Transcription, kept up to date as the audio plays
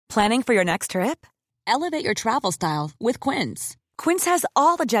Planning for your next trip? Elevate your travel style with Quince. Quince has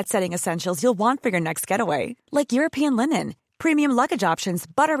all the jet-setting essentials you'll want for your next getaway, like European linen, premium luggage options,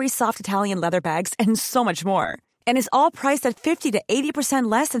 buttery soft Italian leather bags, and so much more. And is all priced at 50 to 80%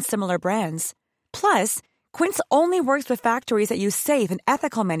 less than similar brands. Plus, Quince only works with factories that use safe and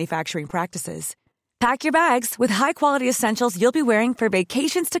ethical manufacturing practices. Pack your bags with high-quality essentials you'll be wearing for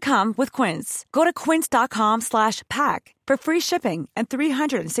vacations to come with Quince. Go to quince.com/pack for free shipping and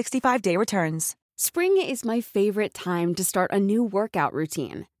 365-day returns. Spring is my favorite time to start a new workout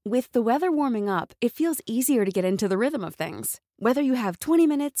routine. With the weather warming up, it feels easier to get into the rhythm of things. Whether you have 20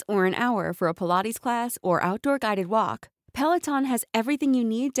 minutes or an hour for a Pilates class or outdoor guided walk, Peloton has everything you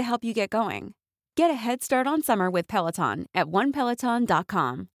need to help you get going. Get a head start on summer with Peloton at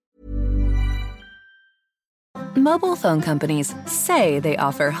onepeloton.com. Mobile phone companies say they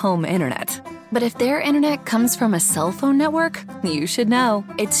offer home internet. But if their internet comes from a cell phone network, you should know.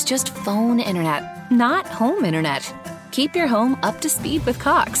 It's just phone internet, not home internet. Keep your home up to speed with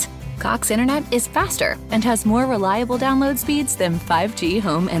Cox. Cox internet is faster and has more reliable download speeds than 5G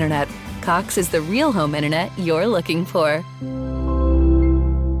home internet. Cox is the real home internet you're looking for.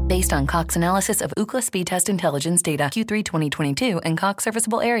 Based on Cox analysis of Ookla Speedtest Intelligence data Q3 2022 and Cox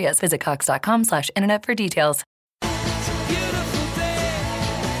serviceable areas, visit cox.com/internet for details.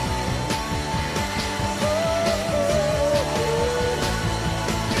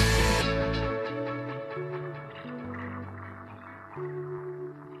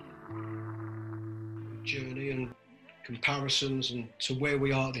 Journey and comparisons and to where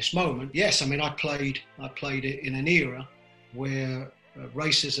we are at this moment. Yes, I mean I played it in an era where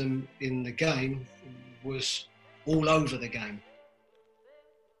racism in the game was all over the game.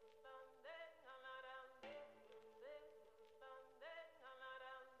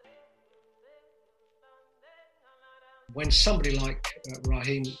 When somebody like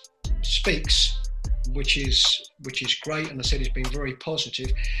Raheem speaks, which is great, and I said it's been very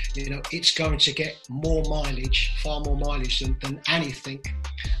positive, you know, it's going to get more mileage, far more mileage than anything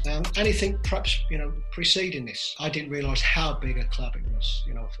perhaps, you know, preceding this. I didn't realise how big a club it was,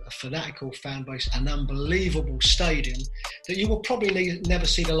 you know, a fanatical fan base, an unbelievable stadium that you will probably never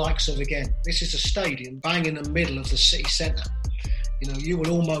see the likes of again. This is a stadium bang in the middle of the city centre. You know, you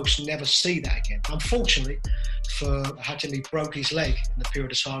will almost never see that again. Unfortunately, for Hughton, broke his leg in the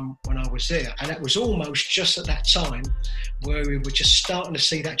period of time when I was there. And it was almost just at that time where we were just starting to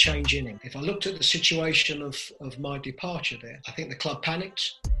see that change in him. If I looked at the situation of my departure there, I think the club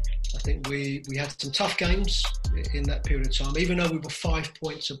panicked. I think we had some tough games in that period of time, even though we were 5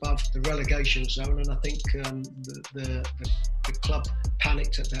 points above the relegation zone. And I think the club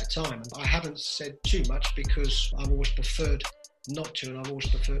panicked at that time. I haven't said too much because I've always preferred not to, and I've always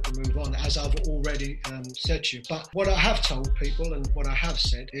preferred to move on, as I've already said to you. But what I have told people and what I have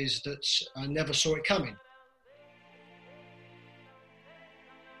said is that I never saw it coming.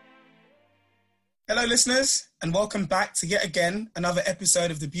 Hello listeners, and welcome back to yet again another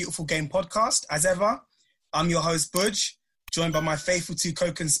episode of the Beautiful Game podcast. As ever, I'm your host Budge, joined by my faithful two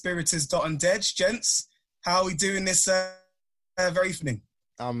co-conspirators Dot and Dej. Gents, how are we doing this very evening?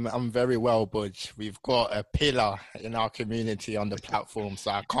 I'm very well, Budge. We've got a pillar in our community on the platform, so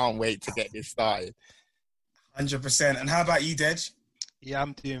I can't wait to get this started. 100%. And how about you, Dej? Yeah,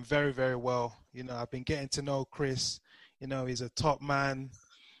 I'm doing very, very well. You know, I've been getting to know Chris. You know, he's a top man.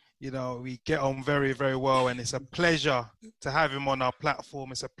 You know, we get on very, very well, and it's a pleasure to have him on our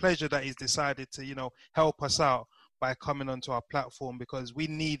platform. It's a pleasure that he's decided to, you know, help us out by coming onto our platform, because we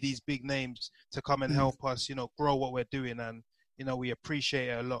need these big names to come and help us, you know, grow what we're doing. And you know, we appreciate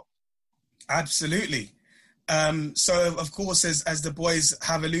it a lot. Absolutely. So, of course, as the boys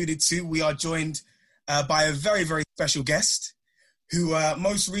have alluded to, we are joined by a very, very special guest who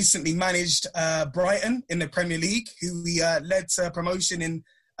most recently managed Brighton in the Premier League, who we led to promotion in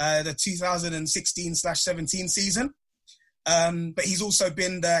the 2016/17 season. But he's also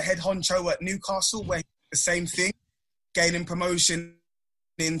been the head honcho at Newcastle, where he did the same thing, gaining promotion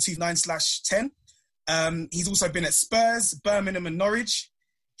in 2009/10. He's also been at Spurs, Birmingham and Norwich.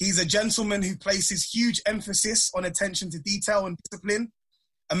 He's a gentleman who places huge emphasis on attention to detail and discipline,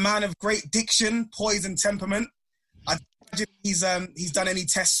 a man of great diction, poise and temperament. I imagine he's done any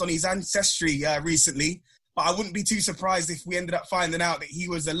tests on his ancestry recently, but I wouldn't be too surprised if we ended up finding out that he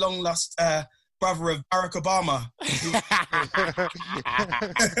was a long-lost brother of Barack Obama.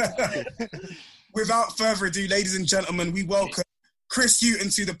 Without further ado, ladies and gentlemen, we welcome Chris Hughton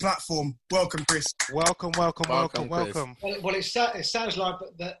to the platform. Welcome, Chris. Welcome. Well, it sounds like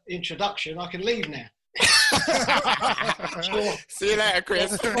that introduction. I can leave now. Sure. See you later,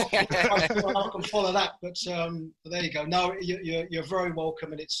 Chris. I can follow that, but there you go. No, you're very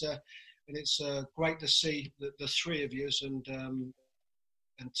welcome, and it's great to see the three of you and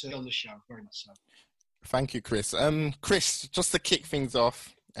to on the show. Very much so. Thank you, Chris. Chris, just to kick things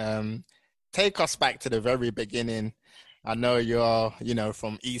off, take us back to the very beginning. I know you're,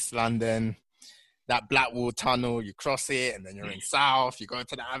 from East London. That Blackwall Tunnel, you cross it, and then you're in South. You go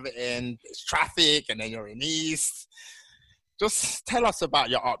to the other end. There's traffic, and then you're in East. Just tell us about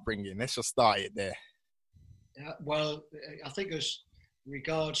your upbringing. Let's just start it there. Well, I think as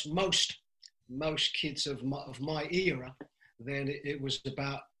regards most kids of my era, then it was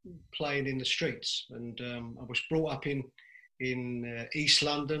about playing in the streets. And I was brought up in East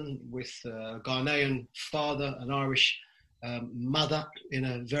London with a Ghanaian father, an Irish mother, in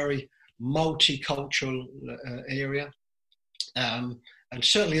a very multicultural area. And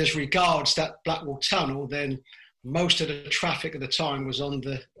certainly as regards that Blackwall Tunnel, then most of the traffic at the time was on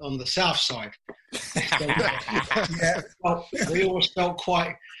the south side. So, well, we always felt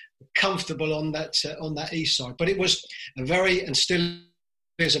quite comfortable on that east side, but it was and still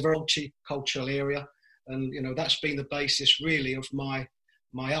is a very multicultural area, and that's been the basis really of my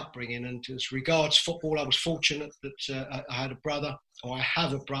upbringing. And as regards football, I was fortunate that I have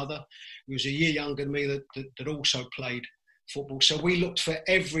a brother who was a year younger than me that also played football. So we looked for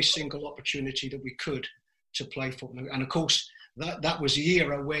every single opportunity that we could to play football. And of course, that was the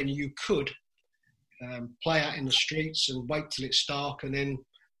era when you could play out in the streets and wait till it's dark and then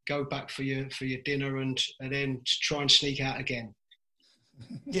go back for your dinner and then try and sneak out again.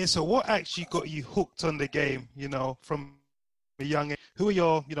 Yeah, so what actually got you hooked on the game, from a young age? Who are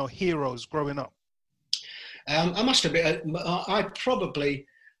your, heroes growing up? I must admit, I probably,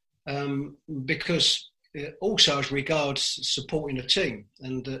 because also as regards supporting a team,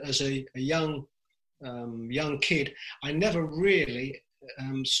 and as a young kid, I never really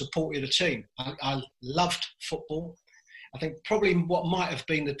supported a team. I loved football. I think probably what might have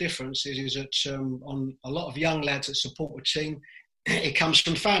been the difference is that on a lot of young lads that support a team, it comes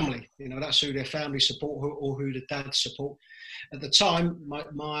from family. That's who their family support or who the dads support. At the time,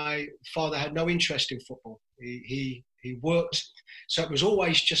 my father had no interest in football. He worked, so it was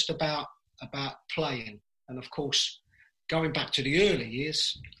always just about playing. And of course, going back to the early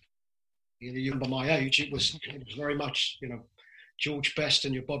years, you remember my age, it was very much George Best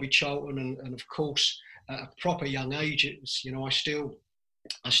and your Bobby Charlton, and of course at a proper young age, it was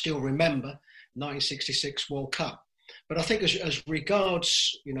I still remember 1966 World Cup. But I think as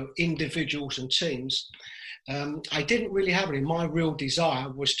regards individuals and teams, I didn't really have any. My real desire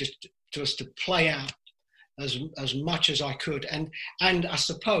was just to play out as much as I could, and I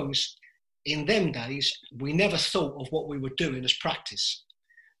suppose in them days we never thought of what we were doing as practice.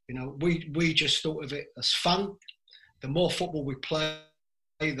 We just thought of it as fun. The more football we play,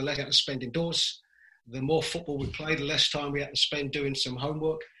 the less we had to spend indoors. The more football we play, the less time we had to spend doing some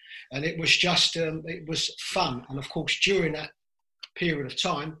homework. And it was just, it was fun. And of course, during that period of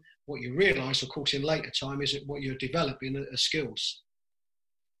time, what you realise, of course, in later time, is that what you're developing are skills.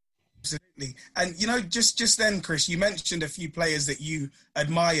 Absolutely. And, just then, Chris, you mentioned a few players that you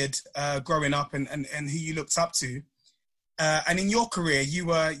admired growing up and who you looked up to. And in your career, you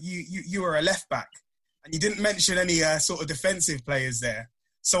were a left back, and you didn't mention any sort of defensive players there.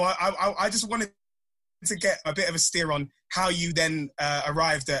 So I just wanted to get a bit of a steer on how you then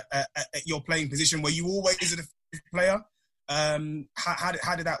arrived at your playing position. Were you always a defensive player? How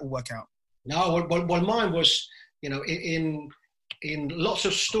did that all work out? No, well, mine was, in lots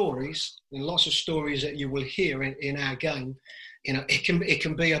of stories, that you will hear in our game, it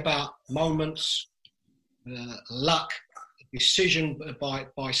can be about moments, luck, decision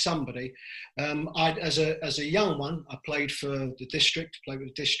by somebody. As a young one, I played for the district, played with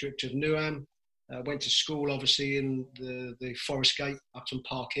the district of Newham. Went to school, obviously, in the Forest Gate, Upton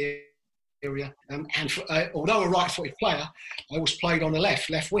Park area. Although a right-footed player, I always played on the left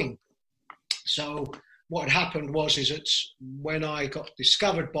wing. So what had happened was that when I got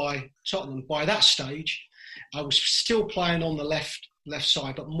discovered by Tottenham, by that stage, I was still playing on the left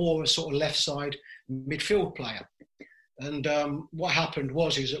side, but more a sort of left side midfield player. And what happened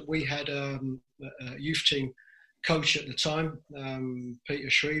was that we had a youth team coach at the time, Peter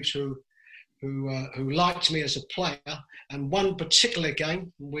Shreves, who liked me as a player. And one particular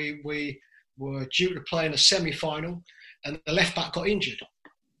game, we were due to play in a semi-final, and the left back got injured.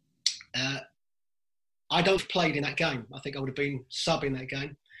 I don't have played in that game. I think I would have been sub in that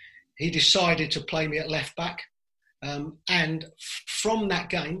game. He decided to play me at left back. And from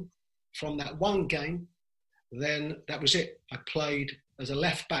that one game, then that was it. I played as a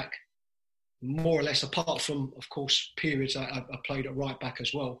left back more or less, apart from, of course, periods I played at right back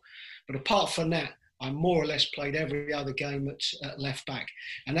as well. But apart from that, I more or less played every other game at left back.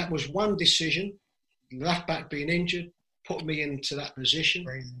 And that was one decision, left back being injured, put me into that position.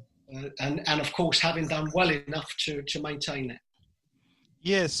 And of course, having done well enough to maintain that.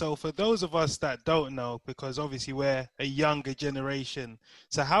 Yeah, so for those of us that don't know, because obviously we're a younger generation,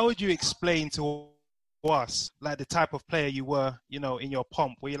 so how would you explain to us like the type of player you were, in your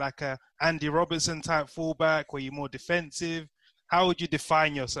pomp? Were you like a Andy Robertson type fullback? Were you more defensive? How would you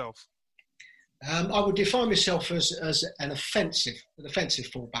define yourself? I would define myself as an offensive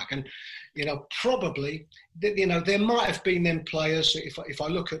fullback, and probably there might have been them players. If I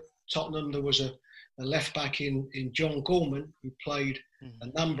look at Tottenham, there was a left back in John Gorman who played a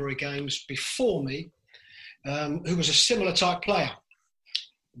number of games before me, who was a similar type player,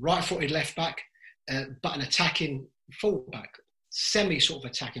 right-footed left back, but an attacking fullback, semi sort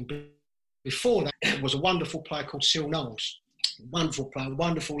of attacking. Before that was a wonderful player called Sil Knowles, wonderful player,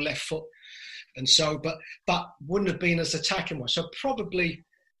 wonderful left foot. And so, but wouldn't have been as attacking one. So probably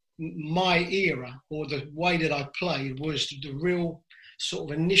my era, or the way that I played, was the real sort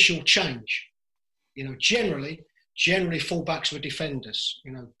of initial change. Generally fullbacks were defenders.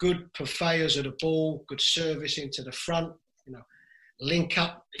 Good purveyors of the ball, good service into the front. Link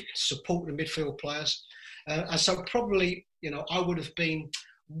up, support the midfield players. And so probably, I would have been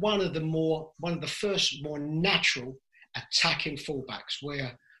one of the first more natural attacking fullbacks,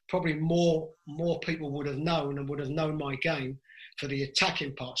 where probably more people would have known my game for the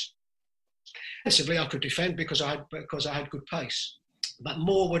attacking parts. Defensively, I could defend because I had good pace, but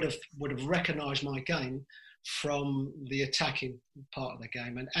more would have recognised my game from the attacking part of the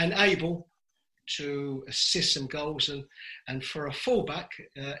game, and able to assist some goals, and for a fullback,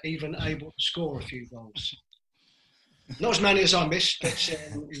 even able to score a few goals. Not as many as I missed, but a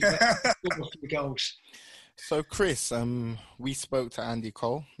few goals. So, Chris, we spoke to Andy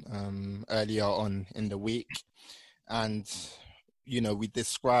Cole earlier on in the week, and, we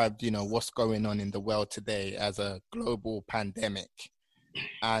described, what's going on in the world today as a global pandemic.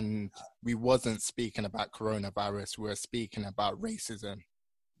 And we wasn't speaking about coronavirus, we were speaking about racism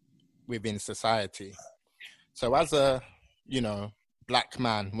within society. So as a, black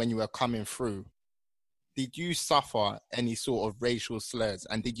man, when you were coming through, did you suffer any sort of racial slurs,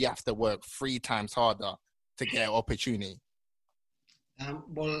 and did you have to work 3 times harder to get an opportunity?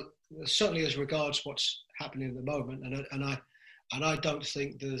 Well, certainly as regards what's happening at the moment, and I don't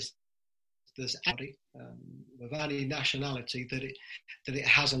think there's anybody of any nationality that it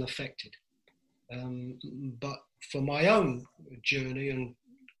hasn't affected. But for my own journey and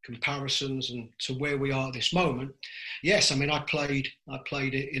comparisons and to where we are at this moment, yes, I mean I played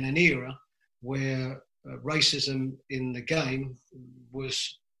it in an era where racism in the game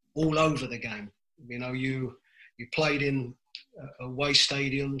was all over the game. You played in away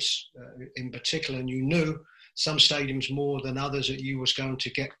stadiums in particular, and you knew some stadiums more than others that you was going to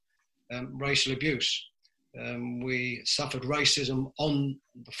get racial abuse. We suffered racism on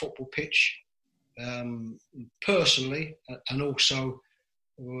the football pitch personally, and also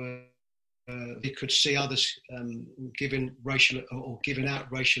we could see others giving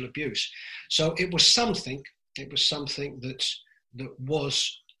out racial abuse. So it was something that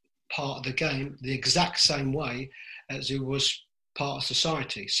was part of the game, the exact same way as it was part of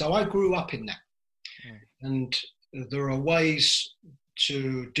society. So I grew up in that. And there are ways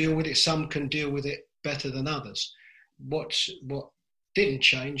to deal with it. Some can deal with it better than others. What didn't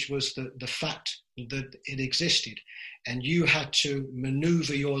change was the fact that it existed, and you had to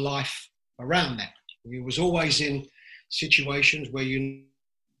maneuver your life around that. You was always in situations where you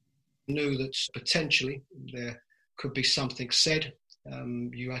knew that potentially there could be something said.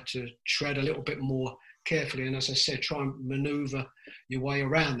 You had to tread a little bit more carefully, and as I said, try and maneuver your way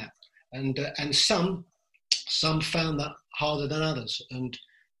around that. And some found that harder than others. And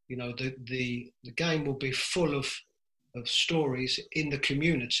the game will be full of stories in the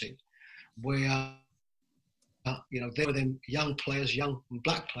community where there were them young players, young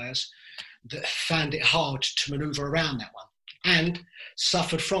black players, that found it hard to manoeuvre around that one and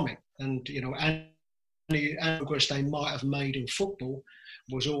suffered from it. And any progress they might have made in football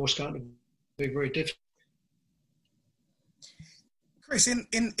was always going to be very difficult. Chris, in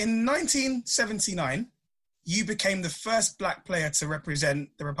 1979, you became the first black player to represent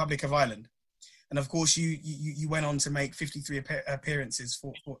the Republic of Ireland. And of course, you went on to make 53 appearances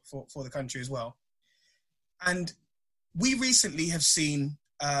for the country as well. And we recently have seen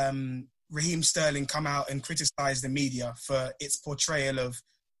Raheem Sterling come out and criticise the media for its portrayal of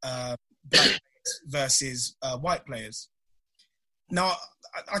black players versus white players. Now,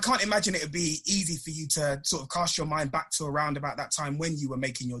 I can't imagine it would be easy for you to sort of cast your mind back to around about that time when you were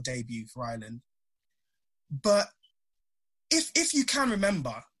making your debut for Ireland. But if you can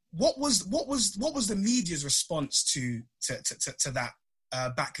remember, what was the media's response to that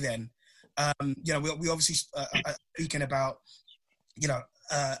back then? You know, we obviously are speaking about, you know,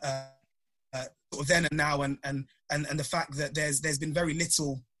 sort of then and now, and the fact that there's been very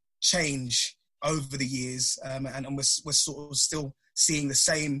little change over the years, and we're sort of still seeing the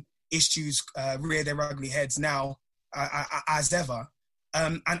same issues rear their ugly heads now as ever.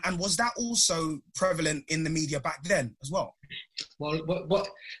 And was that also prevalent in the media back then as well? Well,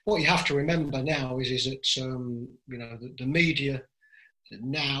 what you have to remember now is that you know, the media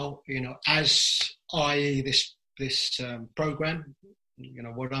now, you know, as i.e. this program, you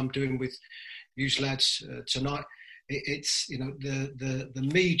know, what I'm doing with you lads tonight, it's, you know, the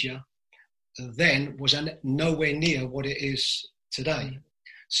media then was nowhere near what it is today.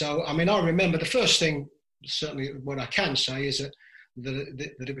 So, I mean, I remember the first thing, certainly what I can say is that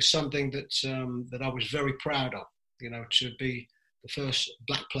it was something that I was very proud of, you know, to be the first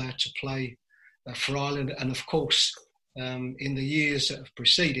black player to play for Ireland. And of course, in the years that have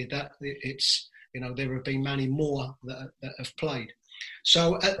preceded that, it's, you know, there have been many more that have played.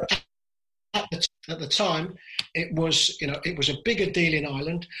 So at the time, it was, you know, it was a bigger deal in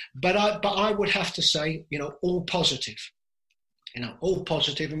Ireland, but I would have to say, you know, all positive, you know, all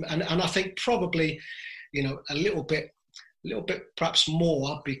positive, and I think probably, you know, a little bit perhaps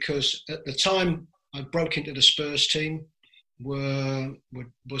more, because at the time I broke into the Spurs team,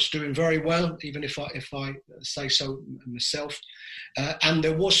 was doing very well, even if I say so myself, and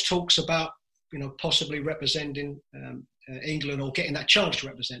there was talks about, you know, possibly representing England, or getting that chance to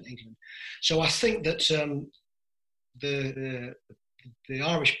represent England. So I think that the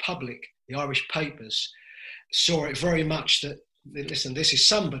Irish public, the Irish papers, saw it very much that, listen, this is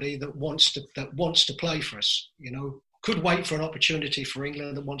somebody that wants to play for us, you know, could wait for an opportunity for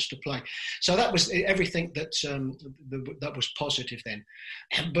England, that wants to play. So that was everything that was positive then.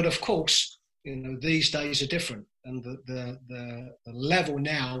 But of course, you know, these days are different, and the level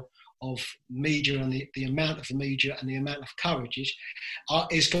now of media, and the amount of the media and the amount of coverage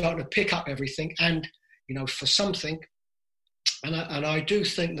is going to pick up everything. And, you know, for something, and I do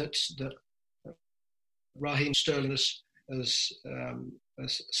think that Raheem Sterling has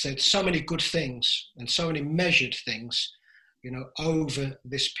said so many good things and so many measured things, you know, over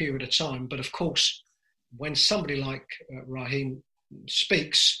this period of time. But of course, when somebody like Raheem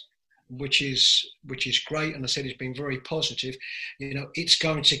speaks, which is great, and I said it's been very positive, you know, it's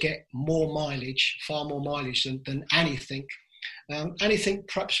going to get more mileage, far more mileage than anything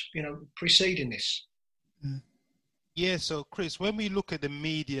perhaps, you know, preceding this. Yeah, so Chris, when we look at the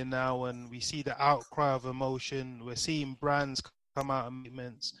media now and we see the outcry of emotion, we're seeing brands come out and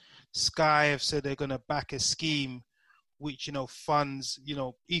statements. Sky have said they're going to back a scheme which, you know, funds, you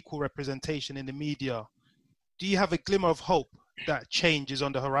know, equal representation in the media. Do you have a glimmer of hope that change is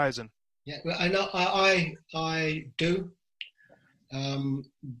on the horizon? Yeah, I know, I do,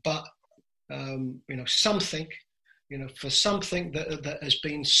 but you know, something, you know, for something that has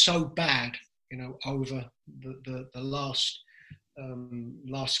been so bad, you know, over the last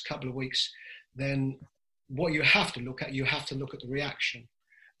couple of weeks, then what you have to look at the reaction,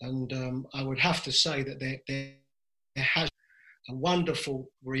 and I would have to say that there has a wonderful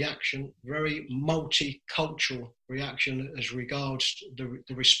reaction, very multicultural reaction as regards the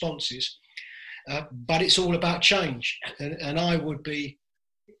responses, but it's all about change, and I would be,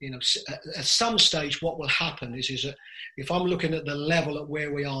 you know, at some stage what will happen is that if I'm looking at the level at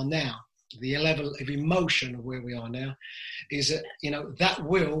where we are now, the level of emotion of where we are now, is that, you know, that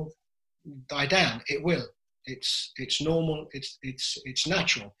will die down. It will. It's normal. It's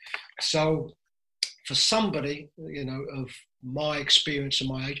natural. So for somebody, you know, of my experience and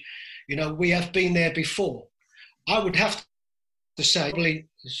my age, you know, we have been there before. I would have to say, probably,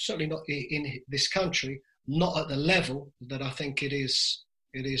 certainly not in this country, not at the level that I think it is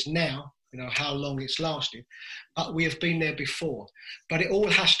now, you know, how long it's lasted, but we have been there before. But it all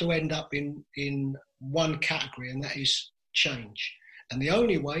has to end up in one category, and that is change. And the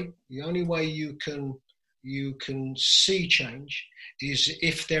only way you can see change is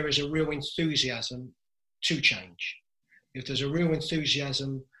if there is a real enthusiasm to change, if there's a real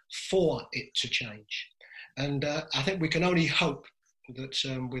enthusiasm for it to change. And I think we can only hope that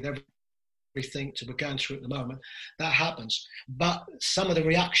with everything that we're going through at the moment, that happens. But some of the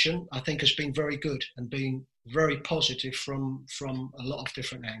reaction, I think, has been very good and been very positive from a lot of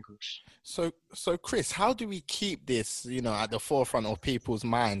different angles. So Chris, how do we keep this, at the forefront of people's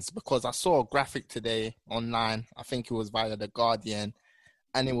minds? Because I saw a graphic today online, I think it was via The Guardian,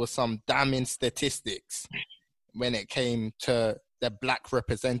 and it was some damning statistics when it came to the black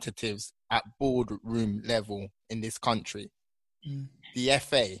representatives at boardroom level in this country. The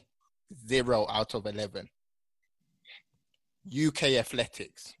FA, 0 out of 11. UK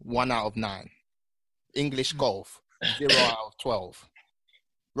athletics, 1 out of 9. English golf, 0 out of 12.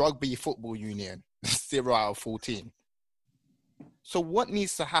 Rugby Football Union, 0 out of 14. So what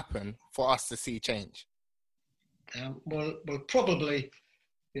needs to happen for us to see change? Well, probably,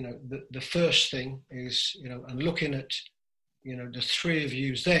 the first thing is, and looking at, the three of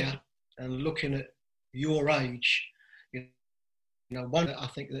you there and looking at your age, one that I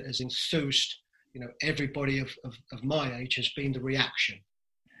think that has enthused, everybody of my age has been the reaction.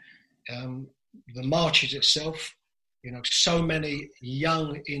 The marches itself, so many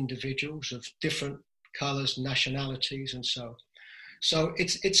young individuals of different colours, nationalities, and so. So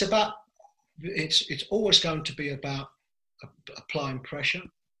it's always going to be about applying pressure.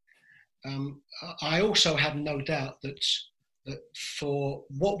 I also have no doubt that for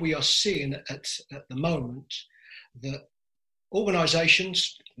what we are seeing at the moment, that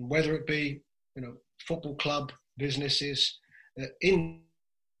organisations, whether it be football club, businesses,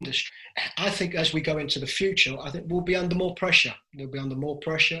 industry, I think as we go into the future, I think we'll be under more pressure. They'll be under more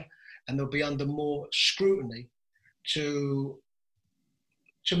pressure, and they'll be under more scrutiny to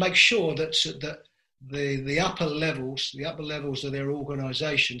make sure that the upper levels of their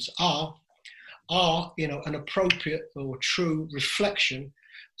organisations are an appropriate or true reflection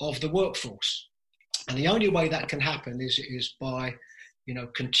of the workforce. And the only way that can happen is by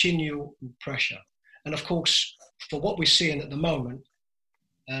continual pressure. And of course, for what we're seeing at the moment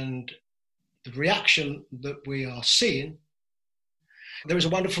and the reaction that we are seeing, there is a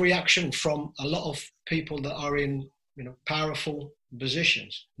wonderful reaction from a lot of people that are in powerful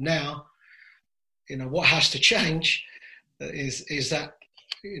positions. Now, what has to change is that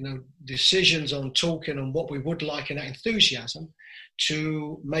decisions on talking and what we would like and that enthusiasm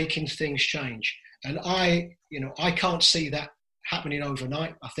to making things change. And I can't see that happening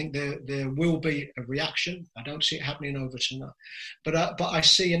overnight. I think there will be a reaction. I don't see it happening overnight, but I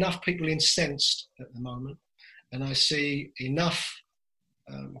see enough people incensed at the moment, and I see enough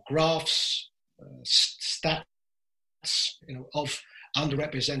graphs, stats, of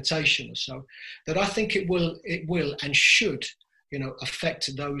underrepresentation, or so, that I think it will and should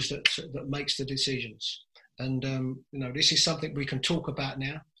affect those that makes the decisions. And this is something we can talk about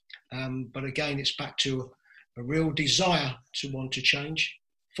now, but again, it's back to a real desire to want to change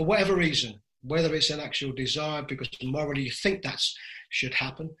for whatever reason, whether it's an actual desire because morally you think that should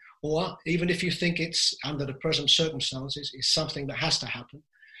happen, or even if you think it's under the present circumstances is something that has to happen,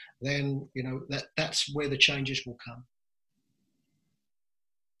 then that's where the changes will come.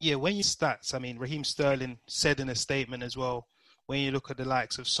 Yeah, when you stats, I mean, Raheem Sterling said in a statement as well, when you look at the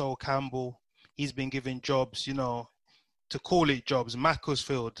likes of Sol Campbell, he's been given jobs, to call it jobs.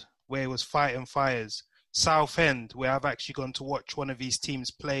 Macclesfield, where it was fighting fires. Southend, where I've actually gone to watch one of these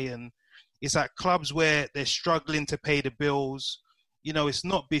teams play, and it's at clubs where they're struggling to pay the bills. It's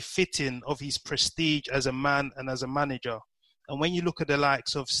not befitting of his prestige as a man and as a manager. And when you look at the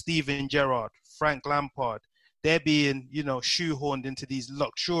likes of Steven Gerrard, Frank Lampard, they're being, shoehorned into these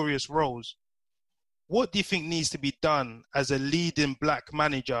luxurious roles. What do you think needs to be done as a leading black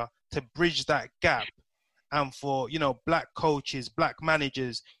manager to bridge that gap and for, black coaches, black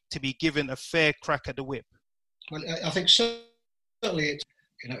managers to be given a fair crack at the whip? Well, I think certainly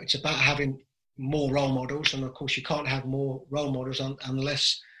it's about having more role models. And of course, you can't have more role models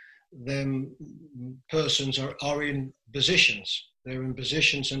unless them persons are in positions. They're in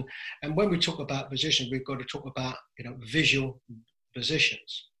positions. And when we talk about positions, we've got to talk about, visual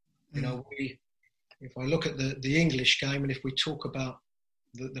positions. If I look at the English game, and if we talk about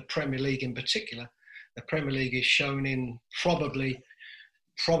the Premier League in particular, the Premier League is shown in probably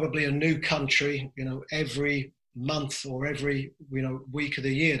a new country, every month or every, week of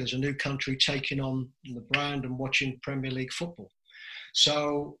the year, there's a new country taking on the brand and watching Premier League football.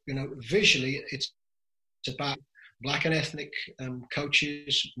 So, visually, it's about black and ethnic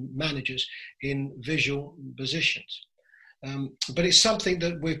coaches, managers in visual positions. But it's something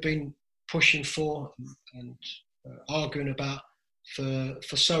that we've been pushing for and arguing about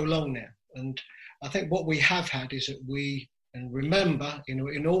for so long now. And I think what we have had is that and remember,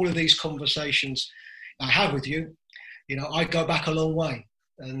 in all of these conversations I have with you, I go back a long way.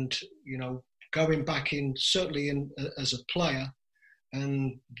 and going back in, certainly as a player,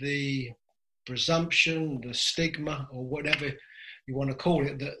 and the presumption, the stigma, or whatever you want to call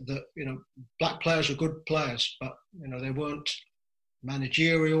it, that black players were good players, but they weren't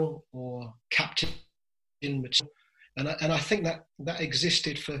managerial or captain material. And I think that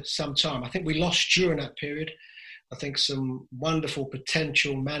existed for some time. I think we lost during that period. I think some wonderful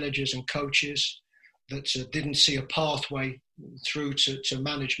potential managers and coaches that didn't see a pathway through to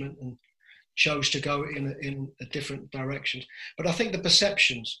management and chose to go in a different direction. But I think the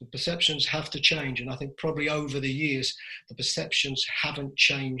perceptions have to change. And I think probably over the years, the perceptions haven't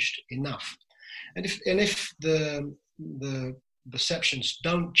changed enough. And if the perceptions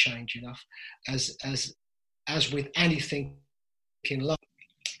don't change enough, as with anything in life,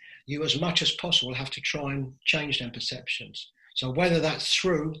 you as much as possible have to try and change them perceptions. So whether that's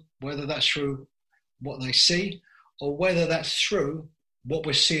through what they see, or whether that's through what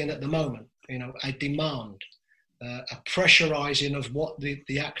we're seeing at the moment, a demand, a pressurizing of what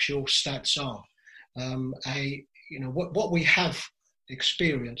the actual stats are, what we have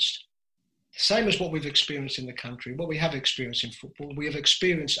experienced, same as what we've experienced in the country, what we have experienced in football, we have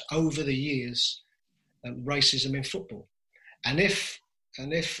experienced over the years racism in football. And if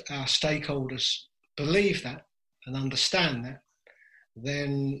our stakeholders believe that and understand that,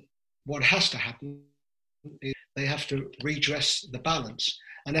 then what has to happen is they have to redress the balance.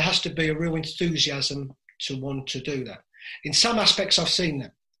 And there has to be a real enthusiasm to want to do that. In some aspects, I've seen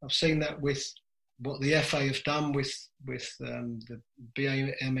that. I've seen that with what the FA have done with the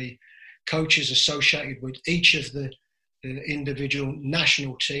BAME coaches associated with each of the individual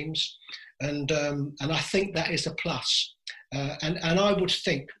national teams. And I think that is a plus. And I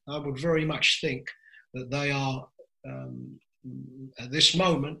would very much think that they are, at this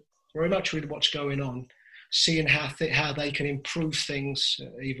moment, very much with what's going on, seeing how they can improve things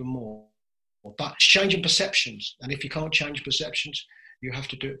even more. But changing perceptions, and if you can't change perceptions, you have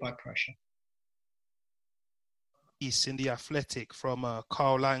to do it by pressure. Piece in The Athletic from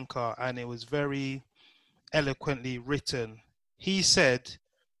Carl Lanker, and it was very eloquently written. He said,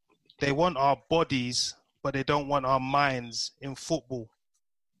 they want our bodies, but they don't want our minds in football.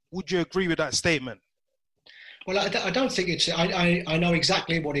 Would you agree with that statement? Well, I don't think it's. I know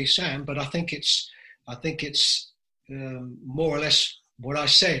exactly what he's saying, but I think it's more or less what I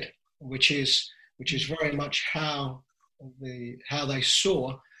said, which is very much how they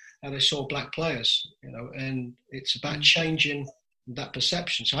saw black players, and it's about changing that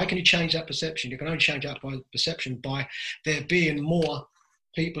perception. So how can you change that perception? You can only change that perception by there being more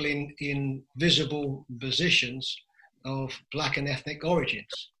people in visible positions of black and ethnic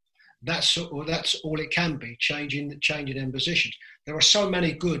origins. That's all it can be, changing them positions. There are so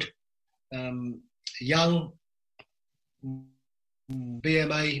many good young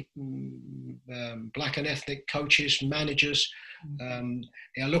BMA black and ethnic coaches, managers.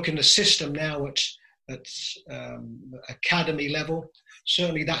 Look in the system now at academy level.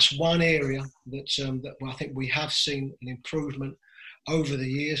 Certainly, that's one area that I think we have seen an improvement over the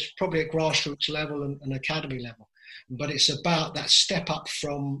years, probably at grassroots level and academy level. But it's about that step up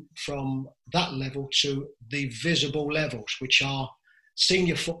from that level to the visible levels, which are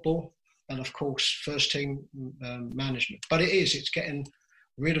senior football and, of course, first team management. But it's getting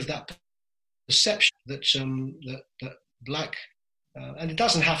rid of that perception that black, and it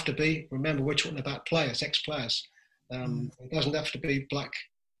doesn't have to be, remember, we're talking about players, ex-players. It doesn't have to be black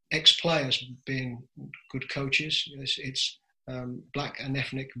ex-players being good coaches. It's black and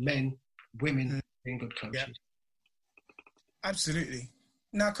ethnic men, women being good coaches. Yeah. Absolutely.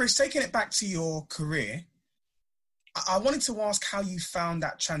 Now, Chris, taking it back to your career, I wanted to ask how you found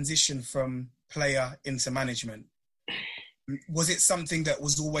that transition from player into management. Was it something that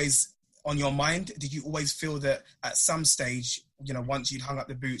was always on your mind? Did you always feel that at some stage, once you'd hung up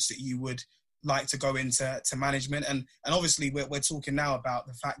the boots, that you would like to go into management? And obviously, we're talking now about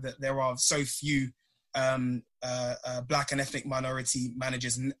the fact that there are so few black and ethnic minority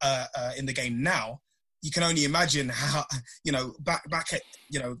managers in the game now. You can only imagine how, back at,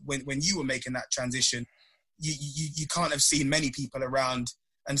 when you were making that transition, you can't have seen many people around.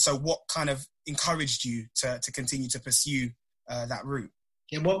 And so what kind of encouraged you to continue to pursue that route?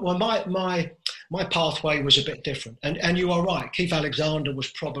 Yeah, well, my pathway was a bit different. And you are right. Keith Alexander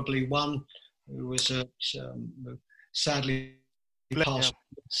was probably one who was sadly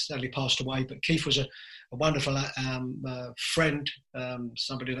passed away. But Keith was a wonderful friend,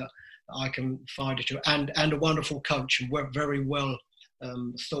 somebody that I can find it to, and a wonderful coach, and we're very well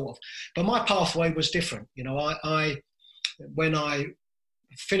thought of. But my pathway was different. When I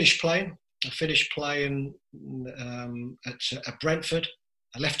finished playing at Brentford,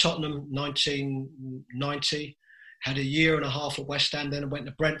 I left Tottenham 1990, had a year and a half at West Ham, then I went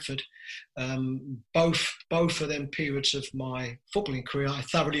to Brentford. Both of them periods of my footballing career I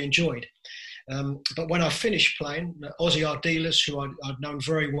thoroughly enjoyed. But when I finished playing, Ozzy Ardiles, who I'd known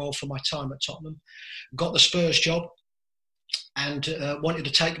very well from my time at Tottenham, got the Spurs job and wanted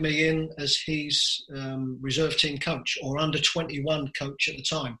to take me in as his reserve team coach, or under 21 coach at the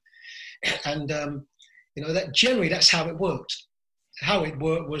time. And that generally that's how it worked. How it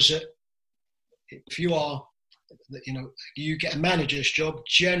worked was that if you get a manager's job,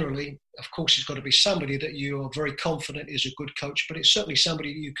 generally, of course, it's got to be somebody that you are very confident is a good coach, but it's certainly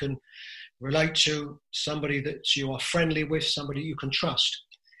somebody that you can relate to, somebody that you are friendly with, somebody you can trust.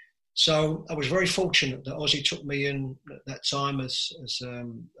 So I was very fortunate that Ozzy took me in at that time as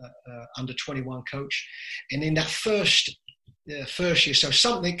under 21 coach. And in that first year, so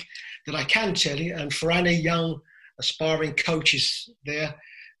something that I can tell you, and for any young aspiring coaches there,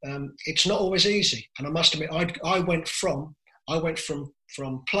 it's not always easy. And I must admit, I went from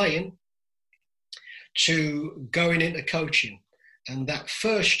playing to going into coaching. And that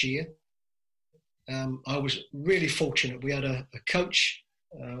first year, I was really fortunate. We had a coach,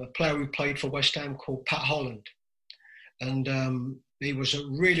 a player who played for West Ham called Pat Holland. And he was a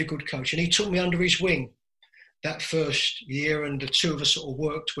really good coach. And he took me under his wing that first year, and the two of us sort of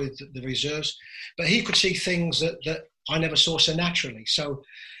worked with the reserves. But he could see things that I never saw so naturally. So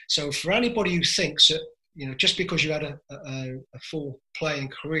for anybody who thinks that, just because you had a full playing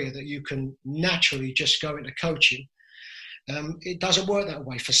career, that you can naturally just go into coaching, it doesn't work that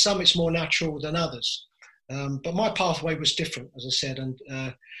way. For some, it's more natural than others. But my pathway was different, as I said, and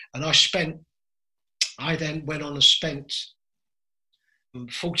I then went on and spent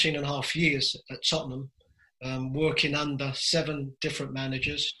 14 and a half years at Tottenham, working under 7 different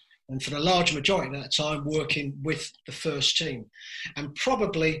managers, and for the large majority of that time working with the first team. And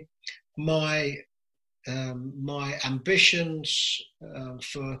probably my ambitions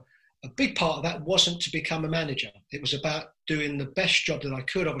for a big part of that wasn't to become a manager. It was about doing the best job that I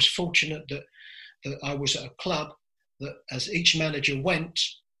could. I was fortunate that I was at a club that, as each manager went,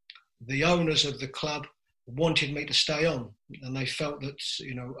 the owners of the club wanted me to stay on, and they felt that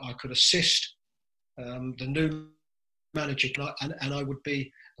I could assist the new manager, and I would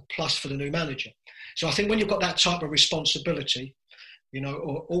be a plus for the new manager. So I think when you've got that type of responsibility,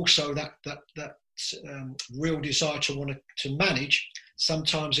 or also that real desire to want to manage,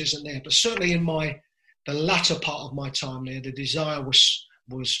 sometimes isn't there. But certainly in the latter part of my time there, the desire was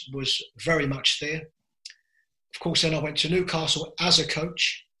very much there. Of course, then I went to Newcastle as a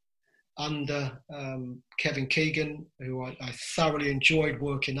coach under Kevin Keegan, who I thoroughly enjoyed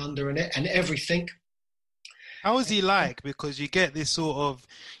working under, and everything. How was he like? Because you get this sort of,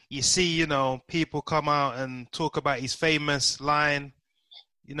 you see, people come out and talk about his famous line,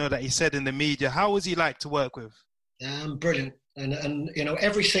 that he said in the media. How was he like to work with? Brilliant. And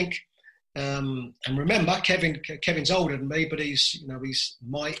everything. And remember, Kevin's older than me, but he's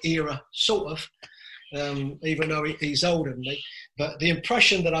my era, sort of, even though he's older than me. But the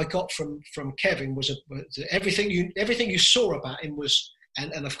impression that I got from Kevin was everything you saw about him was,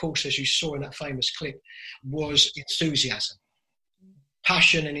 and of course, as you saw in that famous clip, was enthusiasm,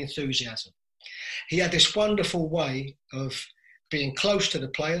 passion and enthusiasm. He had this wonderful way of being close to the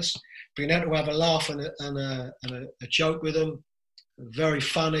players, being able to have a laugh and a joke with them. Very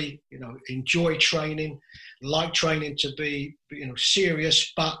funny, enjoy training, like training to be,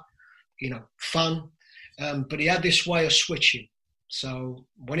 serious, but, fun. But he had this way of switching. So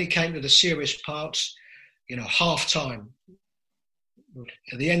when it came to the serious parts, half time,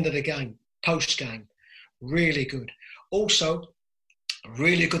 at the end of the game, post game, really good. Also,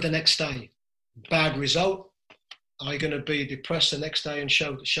 really good the next day. Bad result. Are you going to be depressed the next day and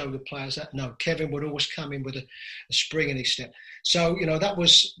show the players that? No, Kevin would always come in with a spring in his step. So, that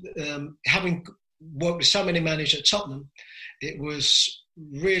was, having worked with so many managers at Tottenham, it was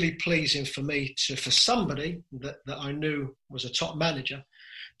really pleasing for me for somebody that I knew was a top manager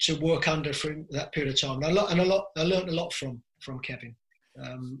to work under for that period of time. I learned a lot from Kevin.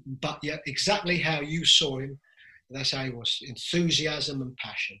 But yeah, exactly how you saw him, that's how he was, enthusiasm and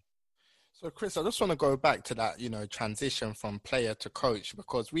passion. So, Chris, I just want to go back to that, transition from player to coach,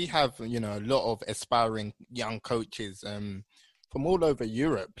 because we have, a lot of aspiring young coaches from all over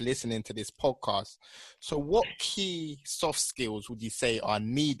Europe listening to this podcast. So what key soft skills would you say are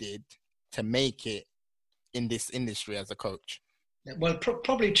needed to make it in this industry as a coach? Well,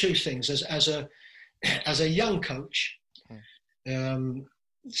 probably 2 things. As a young coach,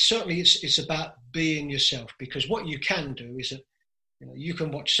 certainly it's about being yourself, because what you can do is that, you can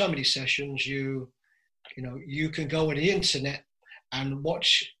watch so many sessions, you can go on the internet and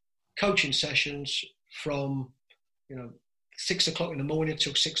watch coaching sessions from 6 o'clock in the morning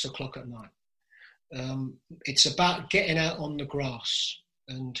till 6 o'clock at night. It's about getting out on the grass,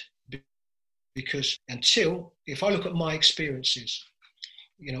 and because if I look at my experiences,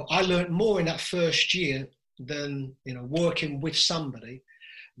 I learned more in that first year than working with somebody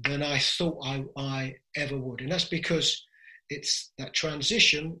than I thought I ever would, and that's because it's that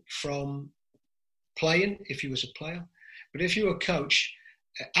transition from playing, if you was a player, but if you're a coach,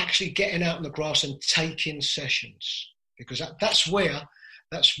 actually getting out on the grass and taking sessions, because that's where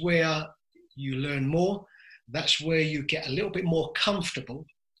you learn more. That's where you get a little bit more comfortable,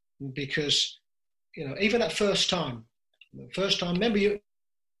 because even that first time,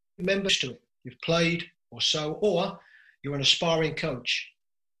 remember to it. You've played or so, or you're an aspiring coach,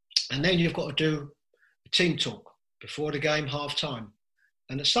 and then you've got to do a team talk before the game, half time,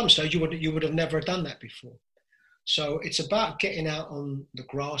 and at some stage you would have never done that before. So it's about getting out on the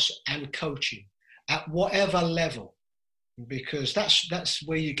grass and coaching at whatever level, because that's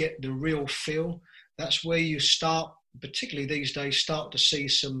where you get the real feel. That's where you start, particularly these days, start to see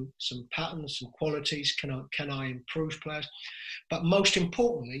some patterns, some qualities. Can I improve players? But most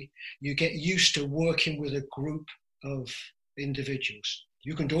importantly, you get used to working with a group of individuals.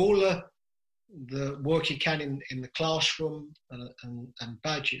 You can do all the work you can in the classroom and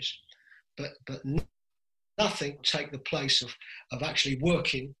badges, but nothing take the place of actually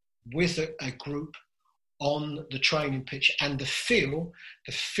working with a group on the training pitch, and the feel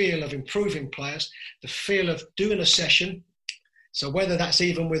of improving players, the feel of doing a session. So whether that's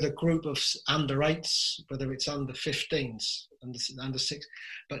even with a group of under 8s, whether it's under 15s, under 6,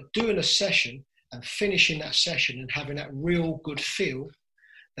 but doing a session and finishing that session and having that real good feel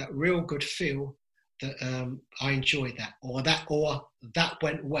that I enjoyed that, or that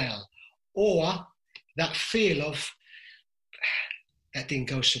went well, or that feel of that didn't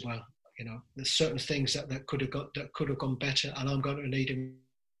go so well. There's certain things that could have gone better, and I'm going to need to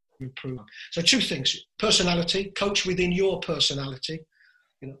improve. So 2 things: personality, coach within your personality.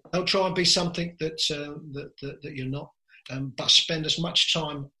 Don't try and be something that you're not, but spend as much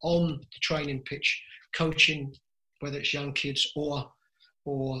time on the training pitch, coaching, whether it's young kids or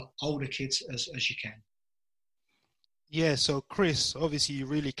older kids as you can. Yeah, so Chris, obviously you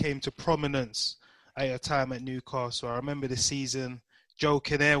really came to prominence at your time at Newcastle. I remember the season, Joe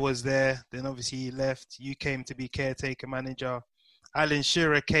Kinnair was there, then obviously he left. You came to be caretaker manager. Alan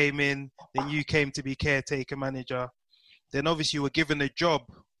Shearer came in, then you came to be caretaker manager. Then obviously you were given a job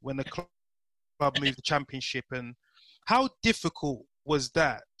when the club moved the championship. And how difficult was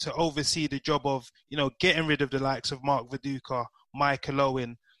that to oversee the job of, getting rid of the likes of Mark Viduka, Michael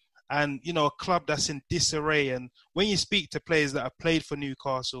Owen, and, a club that's in disarray? And when you speak to players that have played for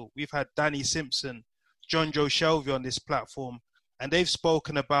Newcastle, we've had Danny Simpson, John Joe Shelby on this platform, and they've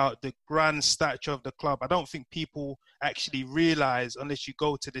spoken about the grand stature of the club. I don't think people actually realise unless you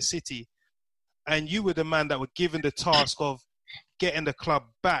go to the city. And you were the man that were given the task of getting the club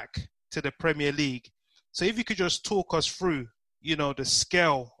back to the Premier League. So if you could just talk us through, the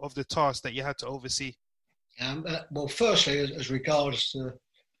scale of the task that you had to oversee. Well, firstly, as regards to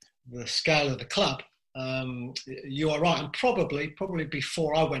the scale of the club, you are right. And probably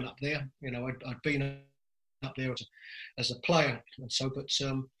before I went up there, I'd been up there as a player and so, but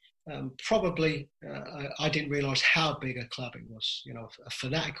probably I didn't realise how big a club it was. A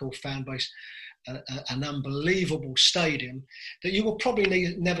fanatical fan base, an unbelievable stadium that you will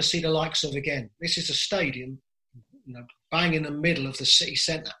probably never see the likes of again. This is a stadium, bang in the middle of the city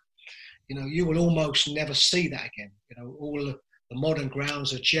centre. You will almost never see that again. All the modern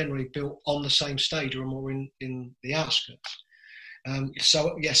grounds are generally built on the same stadium or in the outskirts.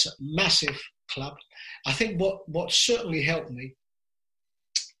 So yes, massive club. I think what certainly helped me,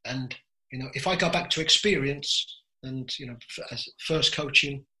 and if I go back to experience and as first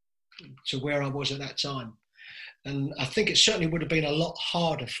coaching to where I was at that time, and I think it certainly would have been a lot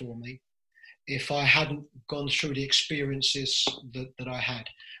harder for me if I hadn't gone through the experiences that I had.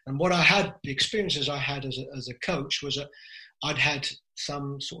 And the experiences I had as a coach was that I'd had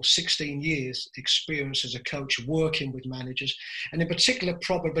some sort of 16 years experience as a coach working with managers, and in particular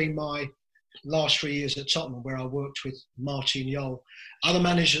probably my last 3 years at Tottenham, where I worked with Martin Jol. Other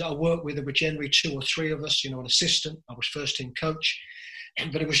managers that I worked with, there were generally 2 or 3 of us, an assistant. I was first team coach,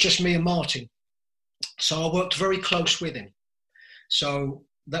 but it was just me and Martin. So I worked very close with him. So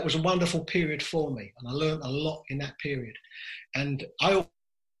that was a wonderful period for me, and I learned a lot in that period. And I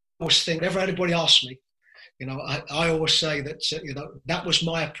always think, whenever anybody asks me, I always say that, that was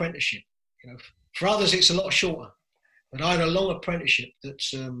my apprenticeship. For others, it's a lot shorter. But I had a long apprenticeship that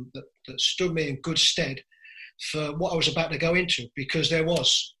stood me in good stead for what I was about to go into, because there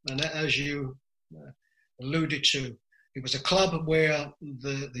was, and as you alluded to, it was a club where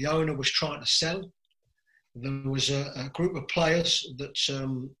the owner was trying to sell. There was a group of players that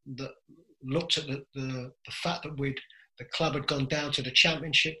looked at the fact that the club had gone down to the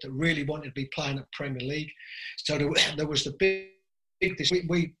Championship, that really wanted to be playing at Premier League. So there was the big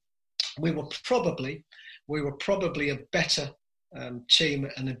we were probably a better team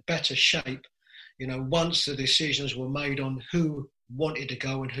and in better shape, once the decisions were made on who wanted to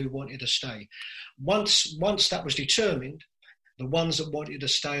go and who wanted to stay. Once that was determined, the ones that wanted to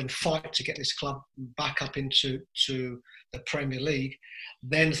stay and fight to get this club back up into the Premier League,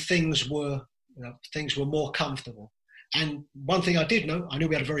 then things were more comfortable. And one thing I did know, I knew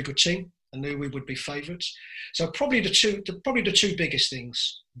we had a very good team. I knew we would be favourites. So probably the two biggest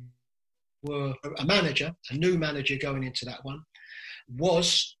things were a new manager going into that one,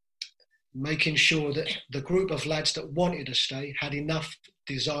 was making sure that the group of lads that wanted to stay had enough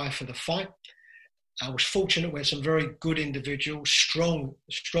desire for the fight. I was fortunate we had some very good individuals, strong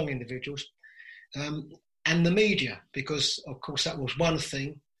individuals, and the media, because of course that was one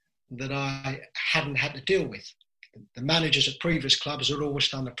thing that I hadn't had to deal with. The managers at previous clubs had always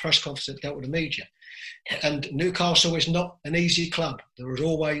done a press conference that dealt with the media. And Newcastle is not an easy club. There was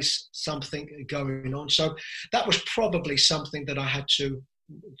always something going on. So that was probably something that I had to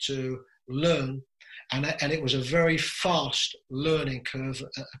learn. And it was a very fast learning curve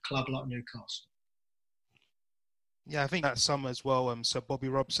at a club like Newcastle. Yeah, I think that summer as well, so Bobby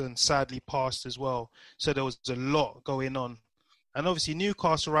Robson sadly passed as well. So there was a lot going on. And obviously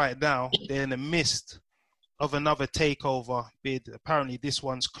Newcastle right now, they're in the midst of another takeover bid. Apparently this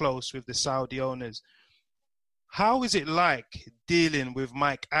one's close with the Saudi owners. How is it like dealing with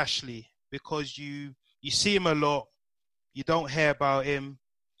Mike Ashley? Because you see him a lot, you don't hear about him.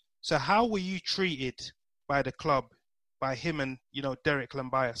 So how were you treated by the club, by him and, Derek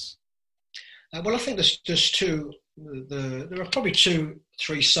Lambias? Well, I think there's two. There are probably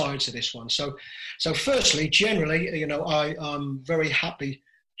three sides to this one. So firstly, generally, I'm very happy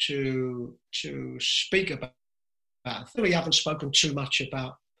to speak about. I really haven't spoken too much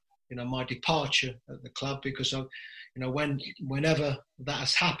about, my departure at the club, because whenever that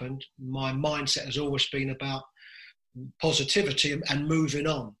has happened, my mindset has always been about positivity and moving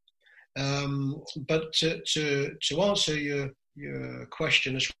on. But to answer your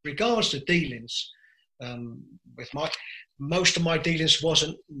question as regards to dealings with Mike, most of my dealings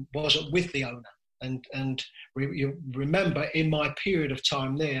wasn't with the owner, and you remember in my period of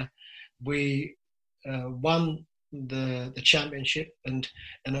time there, we won the Championship, and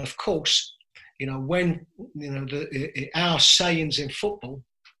of course, when our sayings in football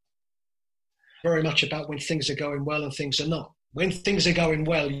very much about when things are going well and things are not. When things are going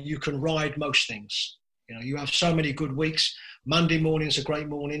well, you can ride most things. You have so many good weeks. Monday mornings are great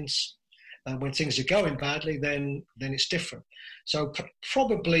mornings. When things are going badly, then it's different. So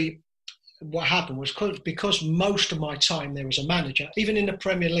probably what happened was because most of my time there as a manager, even in the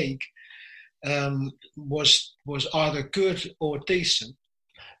Premier League, was either good or decent.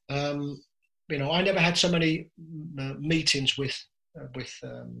 I never had so many meetings with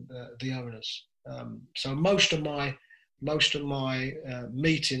the owners. So most of my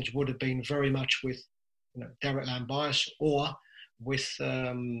meetings would have been very much with Derek Lambias or with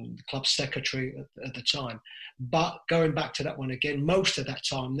the club secretary at the time. But going back to that one again, most of that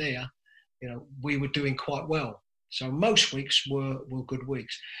time there, we were doing quite well. So most weeks were good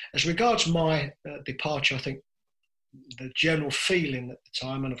weeks. As regards my departure, I think the general feeling at the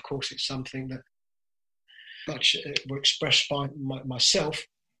time, and of course it's something that much were expressed by myself,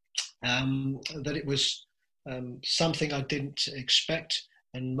 that it was something I didn't expect,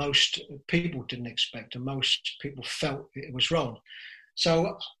 and most people didn't expect, and most people felt it was wrong.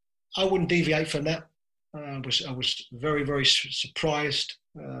 So I wouldn't deviate from that. I was very, very surprised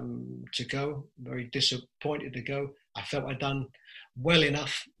to go, very disappointed to go. I felt I'd done well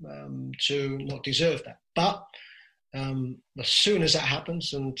enough to not deserve that. But as soon as that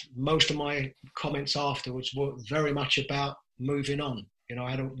happens, and most of my comments afterwards were very much about moving on. I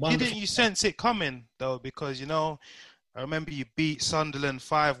had a wonderful... Didn't you sense it coming, though? Because, I remember you beat Sunderland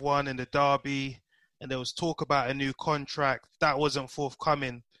 5-1 in the derby, and there was talk about a new contract. That wasn't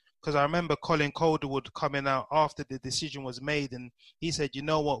forthcoming. Because I remember Colin Calderwood coming out after the decision was made, and he said, you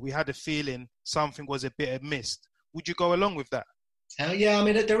know what, we had a feeling something was a bit amiss. Would you go along with that? Yeah, I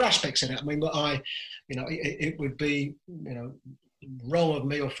mean, there are aspects of it. I mean, it would be, wrong of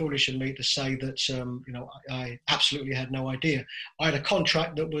me or foolish of me to say that, I absolutely had no idea. I had a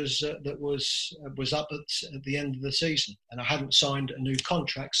contract that was up at the end of the season, and I hadn't signed a new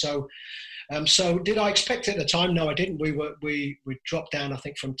contract. So So did I expect it at the time? No, I didn't. We dropped down, I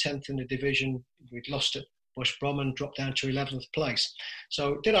think, from 10th in the division. We'd lost at West Brom and dropped down to 11th place.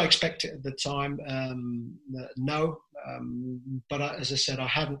 So did I expect it at the time? No. But as I said, I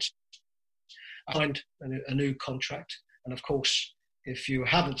hadn't signed a new contract. And of course, if you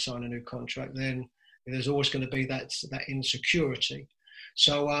haven't signed a new contract, then there's always going to be that insecurity.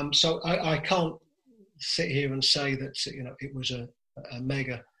 So I can't sit here and say that it was a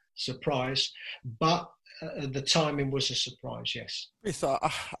mega surprise, but the timing was a surprise. Yes. Chris,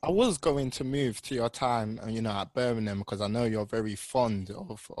 I was going to move to your time, at Birmingham, because I know you're very fond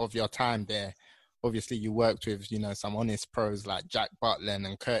of your time there. Obviously, you worked with some honest pros like Jack Butland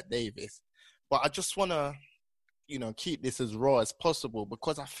and Kurt Davis, but I just want to keep this as raw as possible,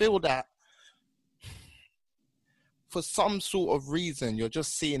 because I feel that for some sort of reason, you're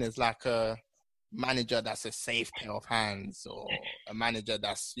just seen as like a manager that's a safe pair of hands, or a manager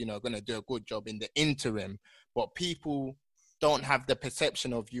that's, going to do a good job in the interim. But people don't have the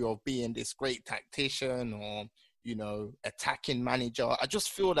perception of you of being this great tactician or, attacking manager. I just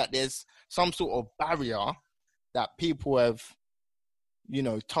feel that there's some sort of barrier that people have,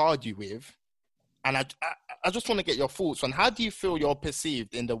 tarred you with. And I just want to get your thoughts on how do you feel you're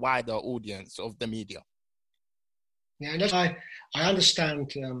perceived in the wider audience of the media? Yeah, and I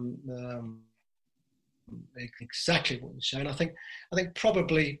understand exactly what you're saying. I think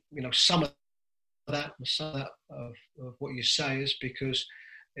probably some of that of what you say is because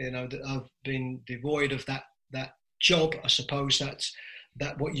that I've been devoid of that job. I suppose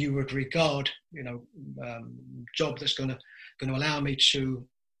that what you would regard job that's going to allow me to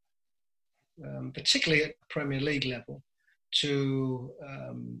particularly at Premier League level to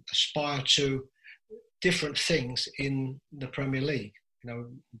aspire to different things in the Premier League.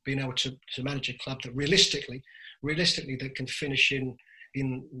 Being able to manage a club that realistically that can finish in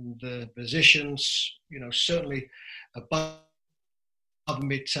the positions, certainly above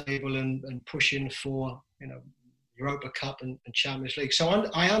mid-table and pushing for, Europa Cup and Champions League. So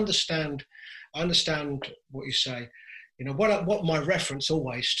I understand what you say. What my reference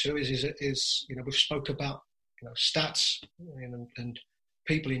always to is we've spoke about, stats and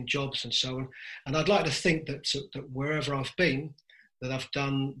people in jobs and so on. And I'd like to think that wherever I've been, that I've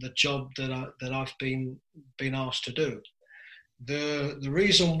done the job that I've been asked to do. The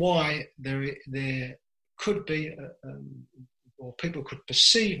reason why there could be, or people could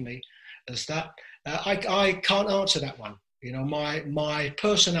perceive me as that, I can't answer that one. My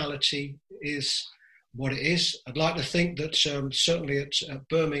personality is what it is. I'd like to think that certainly at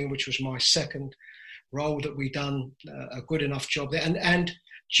Birmingham, which was my second role, that we done a good enough job there. And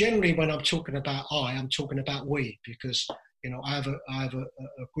generally, when I'm talking about I'm talking about we, because I have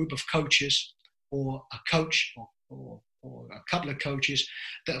a group of coaches, or a coach, or a couple of coaches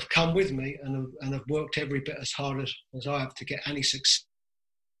that have come with me and have worked every bit as hard as I have to get any success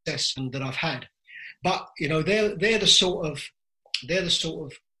that I've had. But they're the sort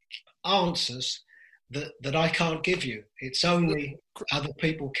of answers that I can't give you. It's only other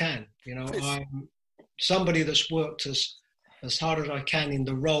people can. I'm somebody that's worked as hard as I can in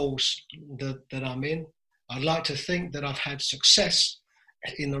the roles that I'm in. I'd like to think that I've had success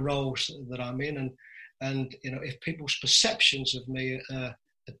in the roles that I'm in, and if people's perceptions of me are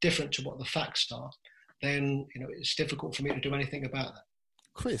different to what the facts are, then it's difficult for me to do anything about that.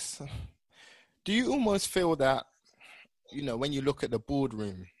 Chris, do you almost feel that when you look at the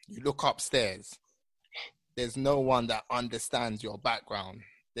boardroom, you look upstairs, there's no one that understands your background,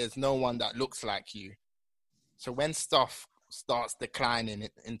 there's no one that looks like you? So when stuff starts declining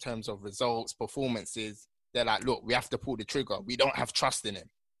in terms of results, performances, they're like, look, we have to pull the trigger. We don't have trust in him.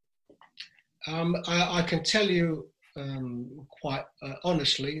 I can tell you quite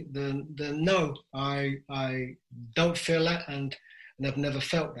honestly, no, I don't feel that, and I've never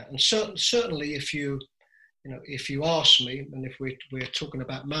felt that. And certainly, if you ask me, and if we're talking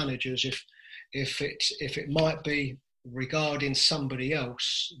about managers, if it might be regarding somebody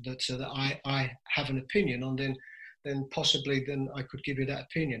else that I have an opinion on, then possibly I could give you that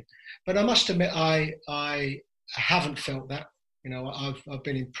opinion. But I must admit, I haven't felt that. I've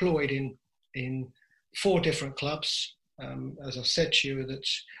been employed in 4 different clubs. As I said to you, that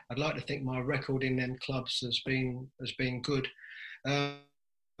I'd like to think my record in them clubs has been good. But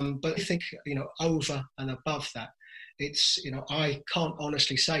I think over and above that, it's I can't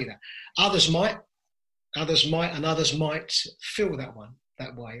honestly say that. Others might, and others might feel that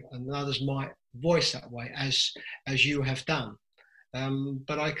way, and others might voice that way, as you have done.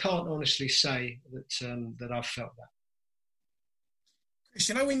 But I can't honestly say that I've felt that. Chris,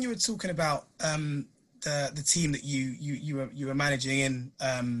 when you were talking about the team that you were managing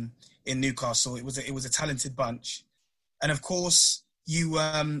in Newcastle. It was a talented bunch, and of course you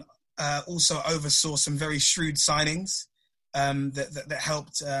also oversaw some very shrewd signings that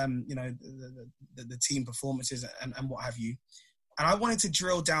helped the team performances and what have you. And I wanted to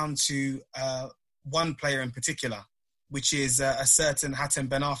drill down to one player in particular, which is a certain Hughton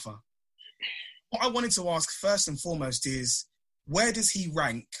Ben Arfa. What I wanted to ask first and foremost is, where does he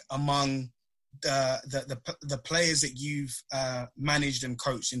rank among the players that you've managed and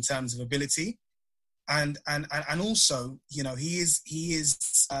coached in terms of ability? And also, you know, he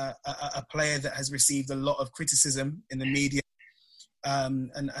is a player that has received a lot of criticism in the media,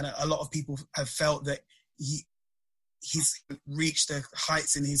 and a lot of people have felt that he's reached the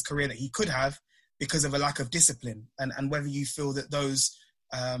heights in his career that he could have because of a lack of discipline, and whether you feel that those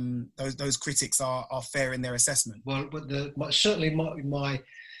critics are fair in their assessment. Well, but certainly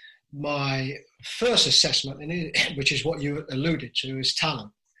my first assessment, which is what you alluded to, is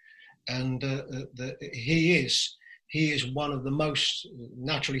talent, and he is one of the most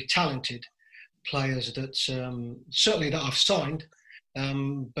naturally talented players that certainly that I've signed,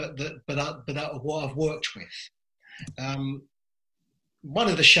 but what I've worked with. One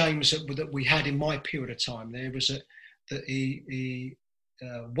of the shames that we had in my period of time there was that he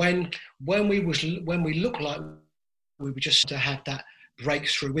when we looked like we were just to have that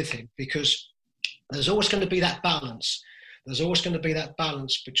breakthrough with him, because there's always going to be that balance. There's always going to be that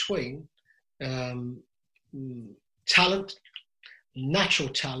balance between talent, natural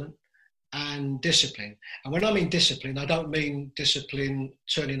talent, and discipline. And when I mean discipline, I don't mean discipline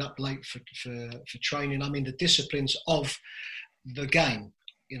turning up late for training. I mean the disciplines of the game,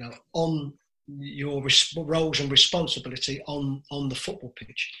 you know, on your roles and responsibility on the football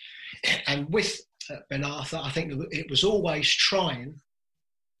pitch. And with Ben Arfa, I think it was always trying.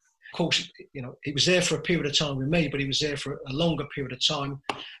 Of course, you know, he was there for a period of time with me, but he was there for a longer period of time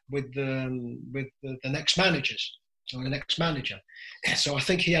with the next managers or the next manager. So I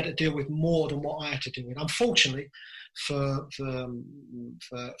think he had to deal with more than what I had to deal with. Unfortunately, for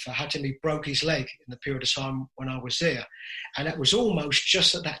Hughton, he broke his leg in the period of time when I was there, and it was almost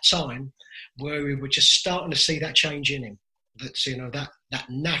just at that time where we were just starting to see that change in him. That's, you know, that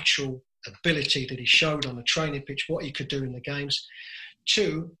natural ability that he showed on the training pitch, what he could do in the games,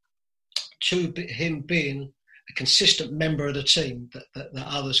 to him being a consistent member of the team that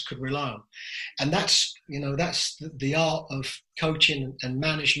others could rely on. And that's the art of coaching and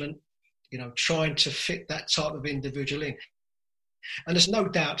management, you know, trying to fit that type of individual in. And there's no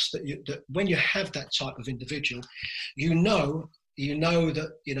doubt that when you have that type of individual, you know that,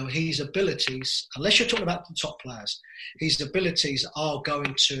 you know, his abilities, unless you're talking about the top players, his abilities are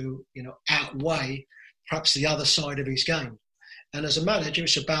going to, you know, outweigh perhaps the other side of his game. And as a manager,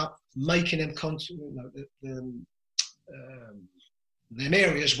 it's about making him, them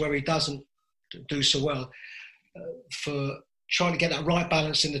areas where he doesn't do so well, for trying to get that right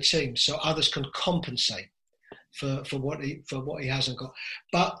balance in the team so others can compensate for what he hasn't got.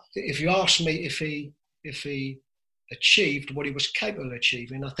 But if you ask me if he achieved what he was capable of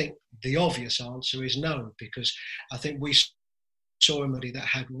achieving, I think the obvious answer is no, because I think we saw somebody that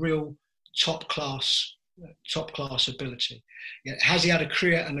had real top class ability. You know, has he had a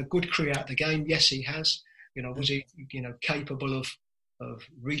career and a good career at the game? Yes, he has. You know, was he, you know, capable of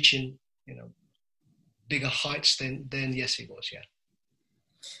reaching, you know, bigger heights than yes, he was. Yeah.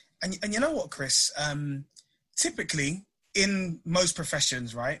 And you know what, Chris? Typically, in most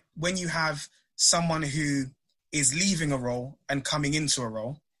professions, right, when you have someone who is leaving a role and coming into a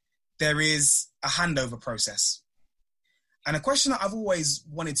role, there is a handover process. And a question that I've always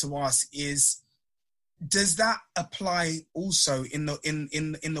wanted to ask is, does that apply also in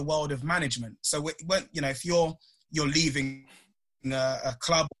the world of management? So when, you know, if you're leaving a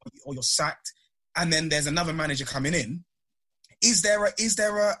club or you're sacked, and then there's another manager coming in, is there a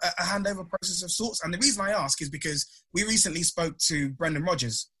handover process of sorts? And the reason I ask is because we recently spoke to Brendan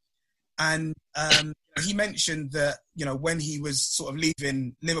Rodgers, and he mentioned that, you know, when he was sort of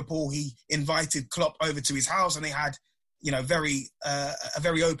leaving Liverpool, he invited Klopp over to his house, and they had, you know, a very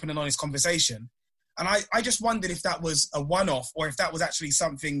open and honest conversation. And I just wondered if that was a one-off or if that was actually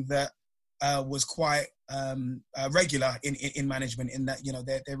something that was quite regular in management, in that, you know,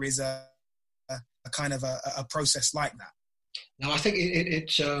 there is a kind of a process like that. No, I think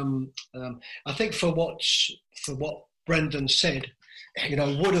I think for what Brendan said, you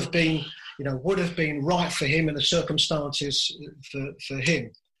know, would have been right for him in the circumstances for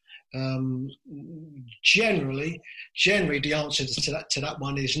him. Generally, the answer to that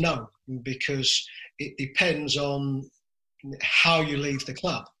one is no, because it depends on how you leave the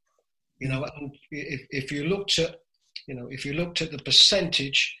club. You know, and if you looked at the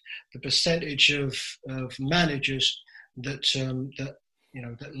percentage the percentage of managers that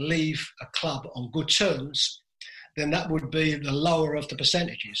leave a club on good terms, then that would be the lower of the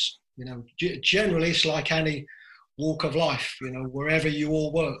percentages. Generally it's like any walk of life. Wherever you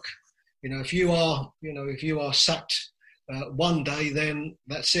all work. If you are sacked one day, then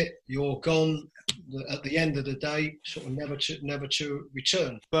that's it. You're gone at the end of the day, sort of never to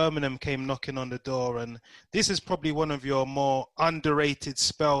return. Birmingham came knocking on the door, and this is probably one of your more underrated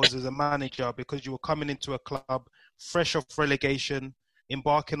spells as a manager, because you were coming into a club fresh off relegation,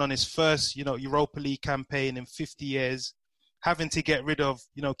 embarking on his first, Europa League campaign in 50 years, having to get rid of,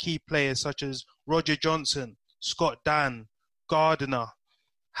 key players such as Roger Johnson, Scott Dann, Gardiner.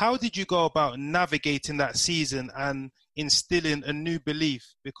 How did you go about navigating that season and instilling a new belief?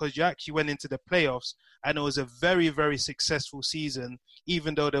 Because you actually went into the playoffs and it was a very, very successful season,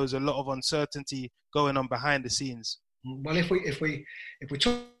 even though there was a lot of uncertainty going on behind the scenes. Well, if we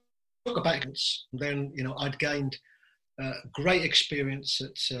talk about it, then I'd gained great experience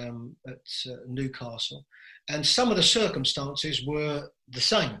at Newcastle, and some of the circumstances were the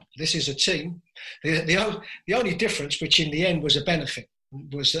same. This is a team. The only difference, which in the end was a benefit,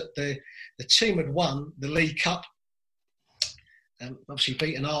 was that the team had won the League Cup, and obviously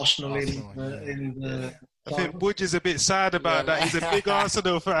beaten Arsenal in the I think Budge is a bit sad about that. He's a big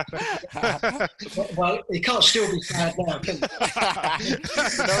Arsenal fan. Well, he can't still be sad now, can he?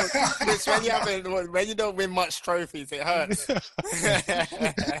 When you don't win much trophies, it hurts.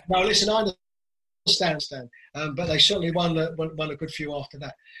 No, listen, I understand, Stan. But they certainly won a good few after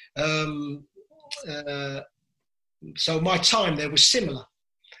that. So my time there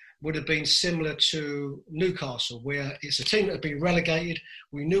would have been similar to Newcastle, where it's a team that had been relegated.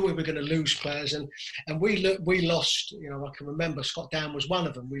 We knew we were going to lose players, and we lost. I can remember Scott Dann was one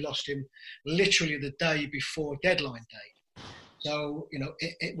of them. We lost him literally the day before deadline day. So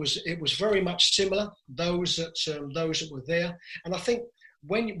it was very much similar. Those that were there, and I think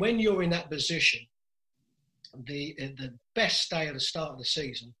when you're in that position, the best day at the start of the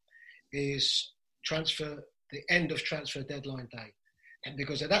season is the end of transfer deadline day. And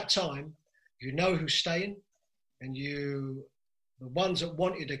because at that time, you know who's staying, and the ones that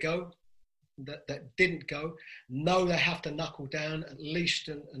wanted to go, that didn't go, know they have to knuckle down at least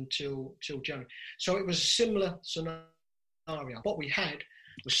until January. So it was a similar scenario. What we had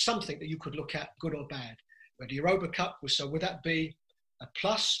was something that you could look at, good or bad. But the Europa Cup would that be a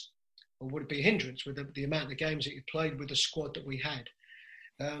plus, or would it be a hindrance with the amount of games that you played with the squad that we had?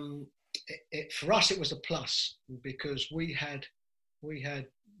 For us, it was a plus, because we had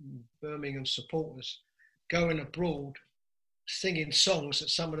Birmingham supporters going abroad singing songs that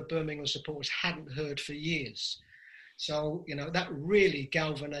some of the Birmingham supporters hadn't heard for years. So, that really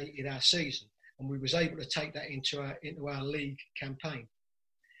galvanised our season, and we was able to take that into our league campaign.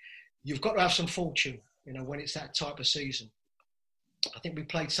 You've got to have some fortune, when it's that type of season. I think we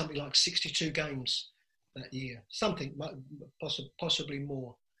played something like 62 games that year, something possibly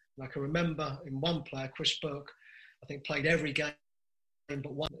more. And I can remember in one player, Chris Burke, I think played every game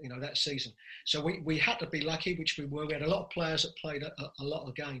but one, that season. So we had to be lucky, which we were. We had a lot of players that played a lot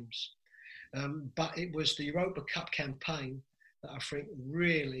of games. But it was the Europa Cup campaign that I think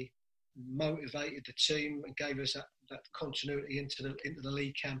really motivated the team and gave us that continuity into the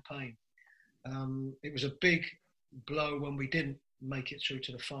league campaign. It was a big blow when we didn't make it through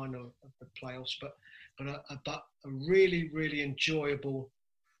to the final of the playoffs, but a really, really enjoyable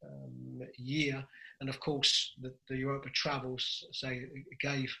year. And of course, the Europa travels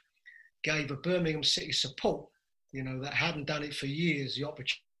gave a Birmingham City support, that hadn't done it for years, the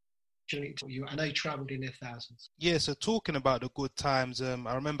opportunity to and they travelled in their thousands. Yeah, so talking about the good times, I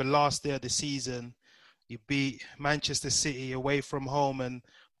remember last day of the season, you beat Manchester City away from home, and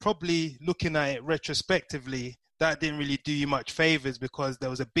probably looking at it retrospectively, that didn't really do you much favours, because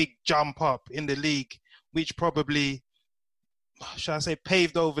there was a big jump up in the league, which probably, shall I say,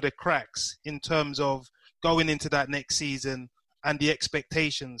 paved over the cracks in terms of going into that next season and the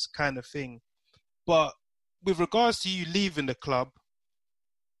expectations kind of thing. But with regards to you leaving the club,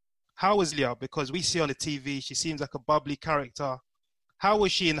 how was Leah? Because we see on the TV, she seems like a bubbly character. How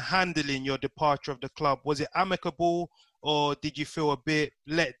was she in handling your departure of the club? Was it amicable, or did you feel a bit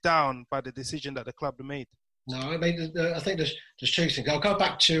let down by the decision that the club made? No, I mean, I think there's two things. I'll go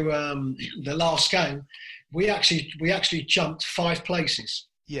back to the last game. We actually jumped 5 places.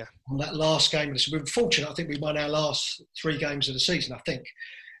 Yeah. On that last game, we were fortunate. I think we won our last 3 games of the season, I think.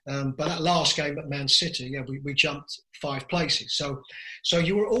 But that last game at Man City, we jumped 5 places. So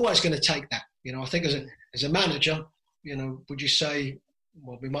you were always going to take that. I think as a manager, would you say,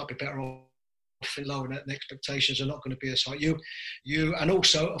 well, we might be better off low, and the expectations are not going to be as high. And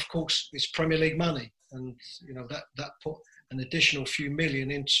also, of course, it's Premier League money, and that put an additional few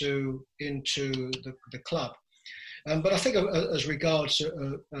million into the club. But I think as regards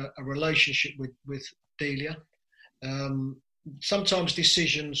a relationship with Delia, sometimes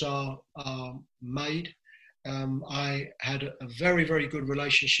decisions are made. I had a very, very good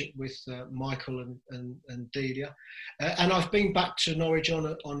relationship with Michael and Delia, and I've been back to Norwich on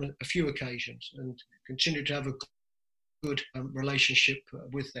a few occasions and continue to have a good relationship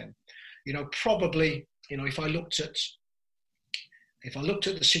with them. Probably, if I looked at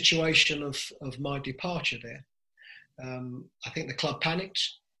the situation of my departure there, I think the club panicked.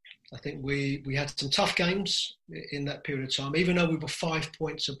 I think we had some tough games in that period of time, even though we were 5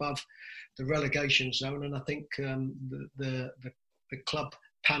 points above the relegation zone, and I think the club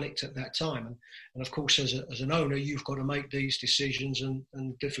panicked at that time. And of course, as an owner, you've got to make these decisions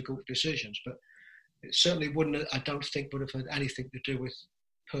and difficult decisions. But it certainly wouldn't, I don't think, would have had anything to do with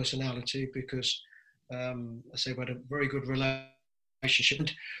personality, because I say we had a very good relationship.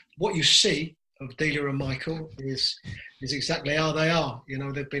 And what you see of Delia and Michael is exactly how they are.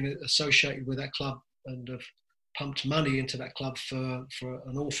 They've been associated with that club and have pumped money into that club for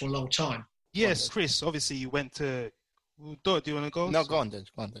an awful long time. Yes, Chris, obviously you went to... Do you want to go? No, go on then.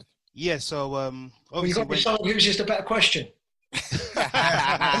 Yeah, so obviously... You've got to decide who's just a better question.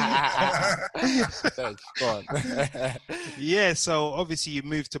 Go on. Yeah, so obviously you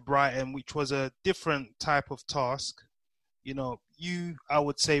moved to Brighton, which was a different type of task. You, I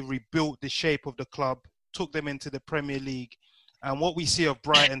would say, rebuilt the shape of the club, took them into the Premier League. And what we see of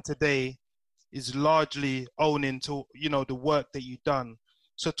Brighton today is largely owning to, the work that you've done.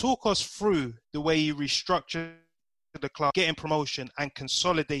 So talk us through the way you restructured the club, getting promotion and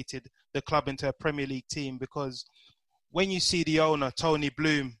consolidated the club into a Premier League team. Because when you see the owner, Tony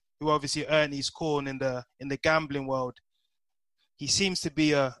Bloom, who obviously earned his corn in the gambling world, he seems to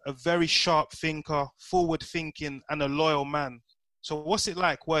be a very sharp thinker, forward-thinking, and a loyal man. So what's it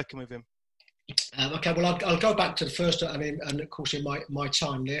like working with him? Okay, well, I'll go back to the first, and of course, in my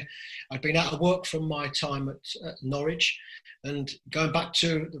time there, I'd been out of work from my time at Norwich, and going back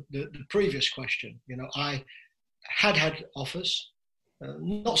to the previous question, I had offers,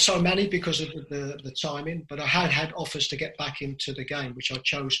 not so many because of the timing, but I had offers to get back into the game, which I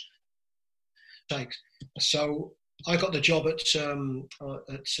chose to take. So I got the job at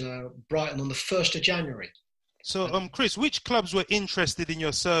Brighton on the 1st of January. So, Chris, which clubs were interested in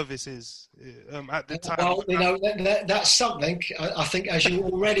your services at the time? Well, that's something, I think, as you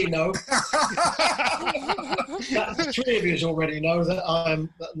already know, the three of you already know that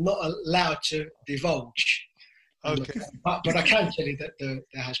I'm not allowed to divulge. Okay. But I can tell you that there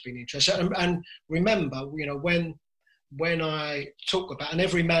has been interest. And remember, when I talk about, and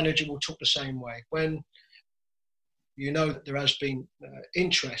every manager will talk the same way, when that there has been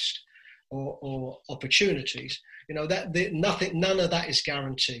interest or opportunities, that none of that is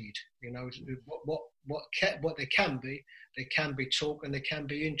guaranteed. What there can be talk and there can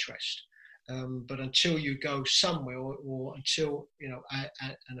be interest. But until you go somewhere or until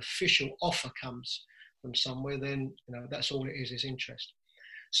an official offer comes from somewhere, then that's all it is interest.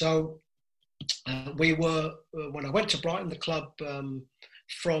 So we were when I went to Brighton, the club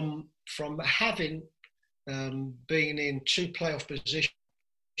from having been in 2 playoff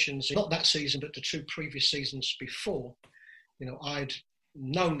positions, not that season, but the 2 previous seasons before. I'd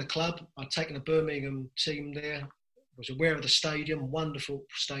known the club. I'd taken a Birmingham team there. Was aware of the stadium, wonderful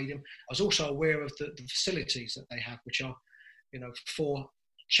stadium. I was also aware of the facilities that they have, which are, for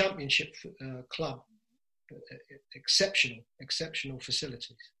Championship club, exceptional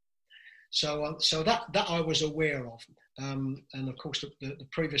facilities. So that I was aware of, and of course the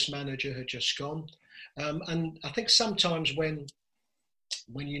previous manager had just gone, and I think sometimes when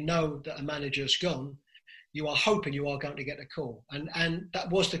you know that a manager's gone, you are hoping you are going to get a call, and that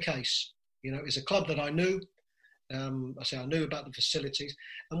was the case. It was a club that I knew. I knew about the facilities,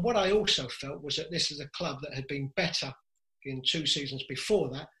 and what I also felt was that this is a club that had been better in 2 seasons before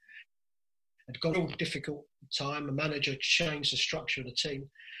that. Had gone through a difficult time. A manager changed the structure of the team,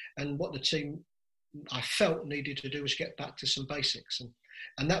 and what the team, I felt, needed to do was get back to some basics,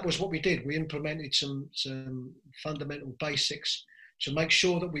 and that was what we did. We implemented some fundamental basics to make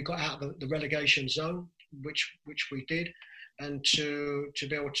sure that we got out of the relegation zone, which we did, and to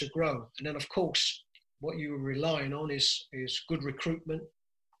be able to grow. And then, of course, what you were relying on is good recruitment,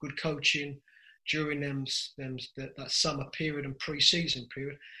 good coaching during that summer period and pre-season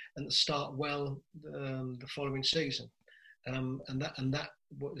period, and to start well the following season. And that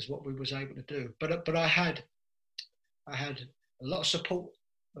is what we was able to do. But I had a lot of support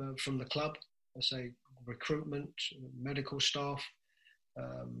from the club. I say recruitment, medical staff,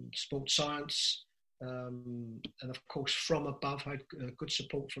 sports science, and of course from above had good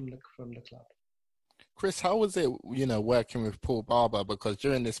support from the club. Chris, how was it, working with Paul Barber? Because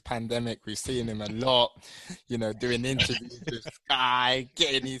during this pandemic, we've seen him a lot, doing interviews with Sky,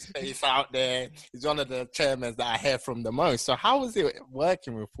 getting his face out there. He's one of the chairmen that I hear from the most. So how was it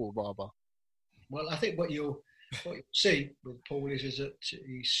working with Paul Barber? Well, I think what you'll see with Paul is that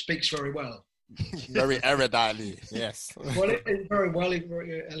he speaks very well. Very eruditely, yes. Well, very well,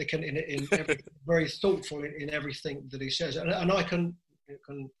 very elegant, very thoughtful in everything that he says. And I can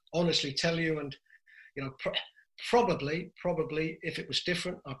honestly tell you, and probably if it was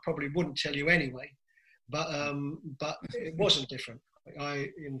different, I probably wouldn't tell you anyway. But it wasn't different.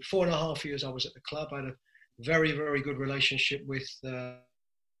 In 4.5 years I was at the club, I had a very, very good relationship with the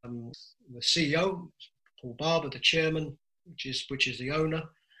CEO, Paul Barber, the chairman, which is the owner,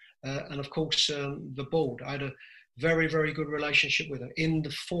 and of course the board. I had a very, very good relationship with them in the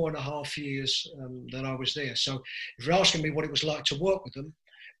 4.5 years that I was there. So if you're asking me what it was like to work with them,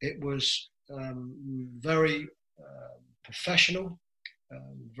 it was very professional,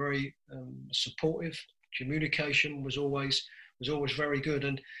 very supportive. Communication was always very good,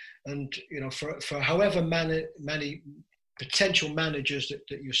 and for however many potential managers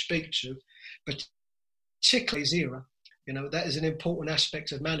that you speak to, but particularly his era, that is an important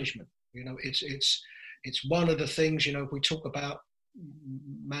aspect of management. It's one of the things, if we talk about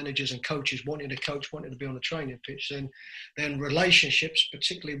managers and coaches wanting to be on the training pitch, then relationships,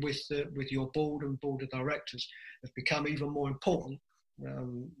 particularly with your board and board of directors, have become even more important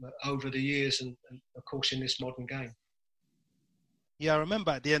over the years, and of course in this modern game. Yeah, I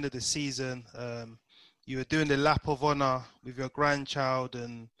remember at the end of the season, you were doing the lap of honour with your grandchild,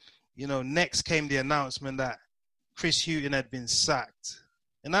 and next came the announcement that Chris Hughton had been sacked.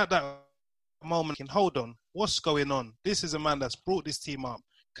 And at that moment, hold on, what's going on? This is a man that's brought this team up,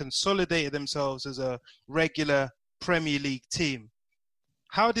 consolidated themselves as a regular Premier League team.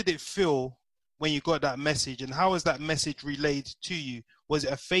 How did it feel when you got that message, and how was that message relayed to you? Was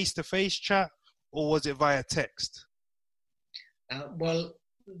it a face-to-face chat, or was it via text? Well,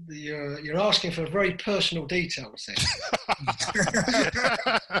 you're asking for very personal details there.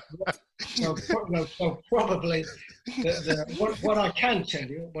 so probably what I can tell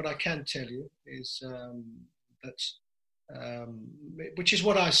you is that which is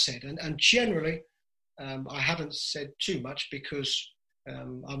what I said, and generally I haven't said too much because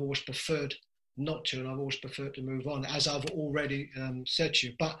I've always preferred not to, and I've always preferred to move on, as I've already said to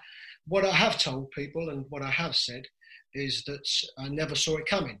you. But what I have told people, and what I have said, is that I never saw it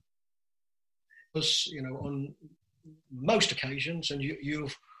coming. Because, on most occasions, and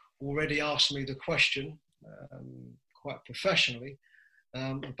you've already asked me the question quite professionally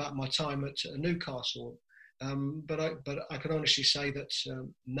about my time at Newcastle, but I can honestly say that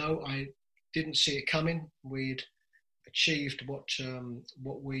no, I didn't see it coming. We'd achieved what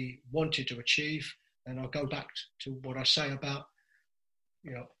we wanted to achieve, and I'll go back to what I say about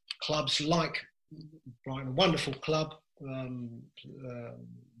clubs like Brighton, a wonderful club.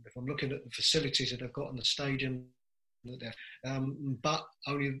 If I'm looking at the facilities that they've got in the stadium, but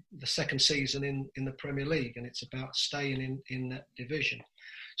only the second season in the Premier League, and it's about staying in that division.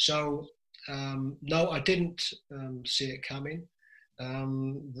 So no, I didn't see it coming.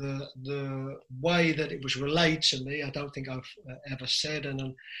 The way that it was relayed to me, I don't think I've ever said,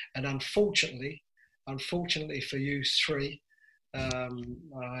 and unfortunately for you three,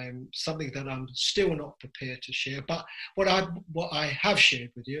 I'm something that I'm still not prepared to share. But what I have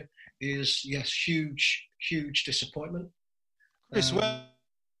shared with you is, yes, huge disappointment. Chris, we're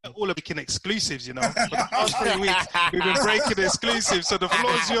all making exclusives, For the past 3 weeks, we've been breaking exclusives, so the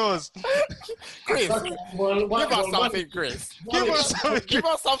floor's yours. Chris, give us something, Chris. Give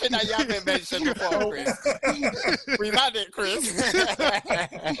us something that you haven't mentioned before, Chris. We've had it, Chris.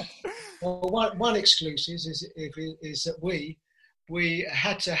 Well, one exclusive is that we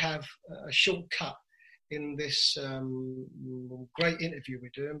had to have a shortcut in this great interview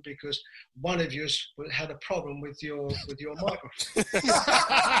we're doing, because one of you had a problem with your microphone.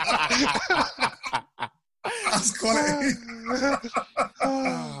 That's quality.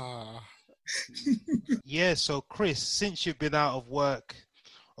 Yeah, so Chris, since you've been out of work,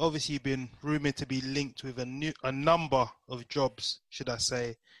 obviously you've been rumoured to be linked with a number of jobs, should I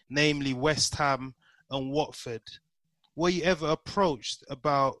say, namely West Ham and Watford. Were you ever approached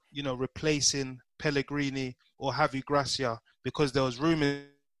about, replacing Pellegrini or Javi Gracia, because there was rumours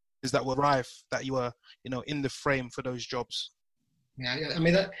that were rife that you were, in the frame for those jobs? Yeah, I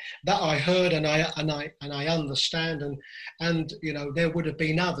mean that I heard and I understand, and you know there would have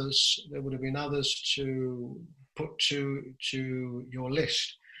been others to put to your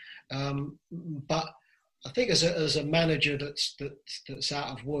list, but I think as a manager that's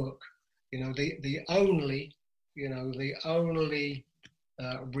out of work, you know the only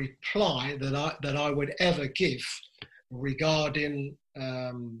reply that I would ever give regarding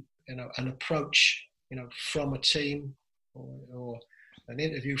an approach from a team or an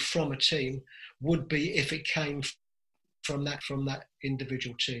interview from a team would be if it came from that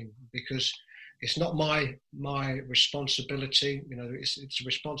individual team, because it's not my responsibility. It's a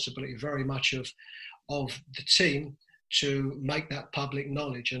responsibility very much of the team to make that public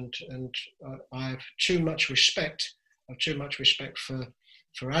knowledge, and I have too much respect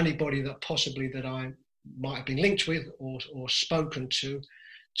for anybody that possibly that I might have been linked with or spoken to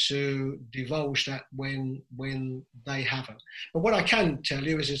divulge that when they haven't. But what I can tell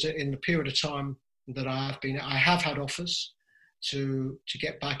you is that in the period of time that I have had offers to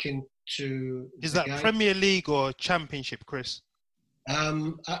get back into. Is that game. Premier League or Championship, Chris?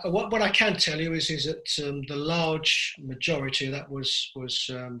 What I can tell you is that the large majority of that was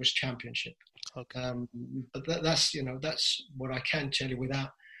Championship. Okay. But that's what I can tell you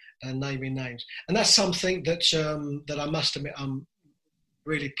without naming names, and that's something that I must admit I'm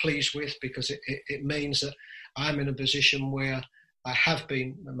really pleased with, because it means that I'm in a position where I have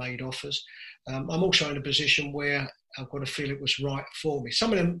been made offers. I'm also in a position where I've got to feel it was right for me.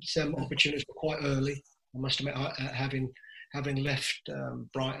 Some of them opportunities were quite early, I must admit, having left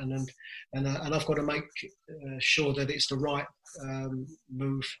Brighton, and I've got to make sure that it's the right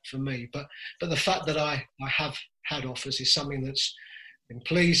move for me. But the fact that I have had offers is something that's been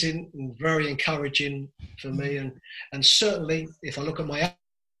pleasing and very encouraging for me, and certainly if I look at my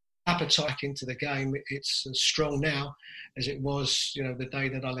appetite into the game, it's as strong now as it was the day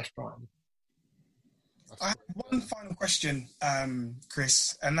that I left Brighton. I have one final question,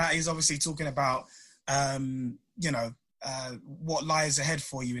 Chris, and that is obviously talking about what lies ahead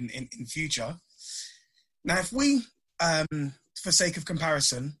for you in future. Now, if we, for sake of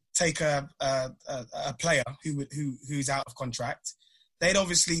comparison, take a player who's out of contract, they'd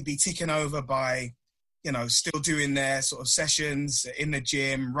obviously be ticking over by, still doing their sort of sessions in the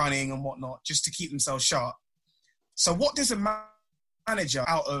gym, running and whatnot, just to keep themselves sharp. So what does a manager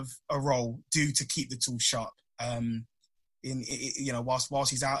out of a role do to keep the tools sharp?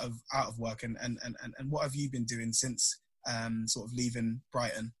 Whilst he's out of work, and what have you been doing since sort of leaving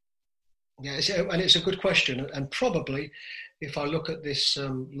Brighton? Yeah, it's a good question, and probably if I look at this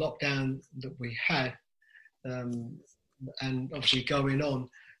lockdown that we had, and obviously going on,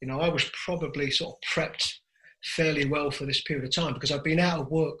 I was probably sort of prepped fairly well for this period of time, because I've been out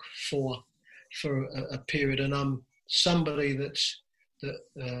of work for a period, and I'm somebody that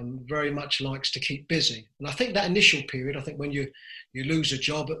very much likes to keep busy. And I think that initial period, when you lose a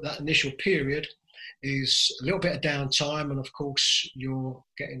job, that initial period is a little bit of downtime, and of course you're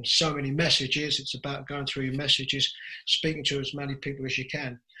getting so many messages. It's about going through your messages, speaking to as many people as you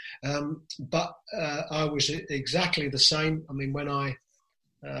can. But I was exactly the same. I mean, when I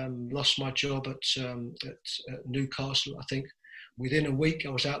lost my job at Newcastle, I think within a week I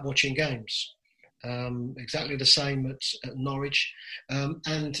was out watching games. Exactly the same at Norwich,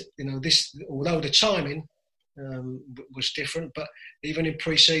 and this, although the timing was different, but even in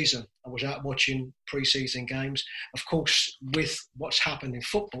pre-season I was out watching pre-season games. Of course, with what's happened in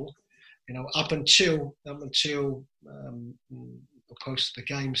football, up until of course the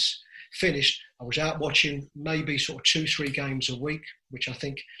games finished, I was out watching maybe sort of 2-3 games a week, which I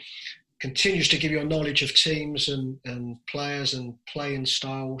think continues to give you a knowledge of teams and players and playing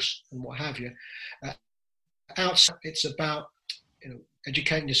styles and what have you. Outside, it's about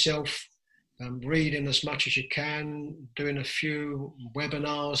educating yourself, reading as much as you can, doing a few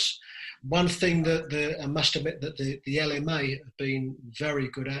webinars. One thing that I must admit that the LMA have been very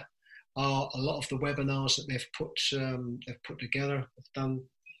good at are a lot of the webinars that they've put together. I've done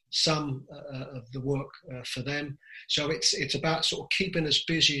some of the work for them. So it's about sort of keeping as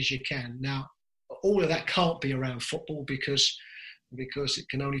busy as you can. Now, all of that can't be around football because it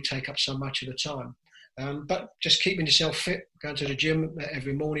can only take up so much of the time. But just keeping yourself fit, going to the gym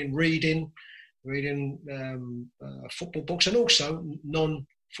every morning, reading football books, and also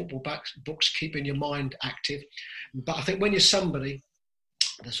non-football books, keeping your mind active. But I think when you're somebody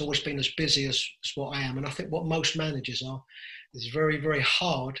that's always been as busy as what I am, and I think what most managers are, it's very, very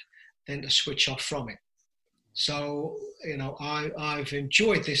hard then to switch off from it. So, I've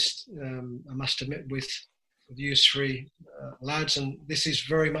enjoyed this, I must admit, with you three lads, and this is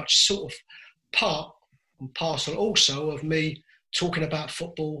very much sort of part and parcel also of me talking about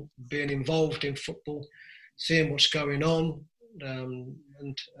football, being involved in football, seeing what's going on, and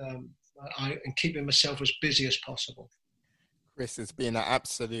keeping myself as busy as possible. Chris, it's been an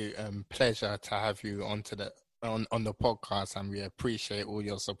absolute pleasure to have you on the podcast, and we appreciate all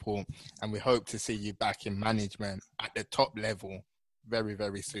your support, and we hope to see you back in management at the top level very,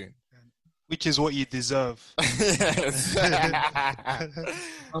 very soon. Which is what you deserve. Yes.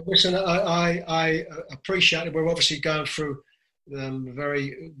 Listen, I appreciate it. We're obviously going through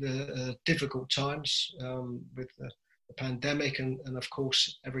very difficult times with the pandemic and of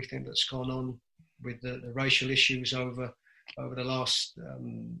course everything that's gone on with the racial issues over the last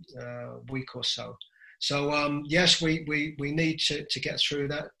week or so. So yes, we need to get through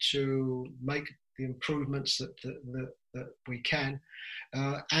that, to make the improvements that we can,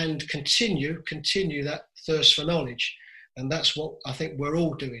 and continue that thirst for knowledge. And that's what I think we're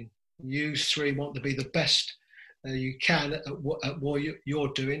all doing. You three want to be the best you can at what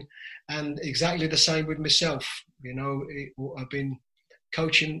you're doing, and exactly the same with myself. You know, I've been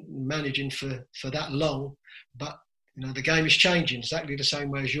coaching, managing for that long, but you know, the game is changing exactly the same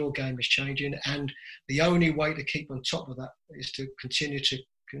way as your game is changing, and the only way to keep on top of that is to continue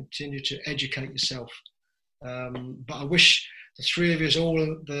to educate yourself. But I wish the three of you all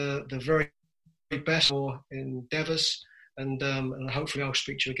the very best for endeavours, and hopefully I'll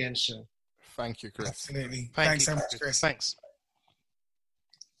speak to you again soon. Thank you, Chris. Absolutely. Thanks so much, Chris. Thanks.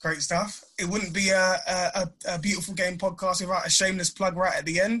 Great stuff. It wouldn't be a Beautiful Game podcast without a shameless plug right at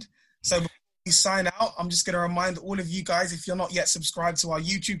the end. So before we sign out, I'm just going to remind all of you guys, if you're not yet subscribed to our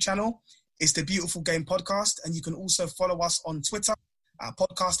YouTube channel, it's the Beautiful Game Podcast. And you can also follow us on Twitter at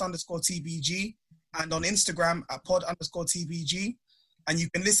podcast_TBG and on Instagram at pod_TBG. And you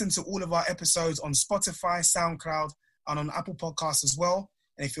can listen to all of our episodes on Spotify, SoundCloud, and on Apple Podcasts as well.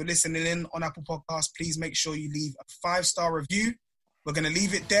 And if you're listening in on Apple Podcasts, please make sure you leave a 5-star review. We're going to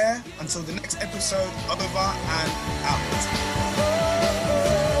leave it there until the next episode. Over and out.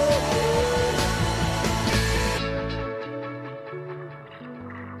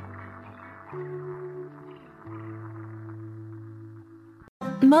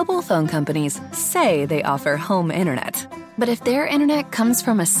 Mobile phone companies say they offer home internet. But if their internet comes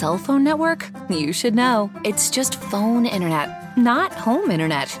from a cell phone network, you should know. It's just phone internet, not home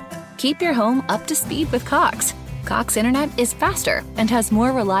internet. Keep your home up to speed with Cox. Cox Internet is faster and has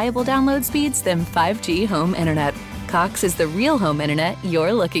more reliable download speeds than 5G home internet. Cox is the real home internet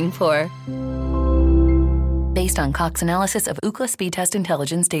you're looking for. Based on Cox analysis of Ookla speed test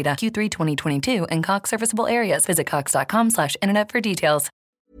intelligence data Q3 2022 and Cox serviceable areas, visit cox.com/internet for details.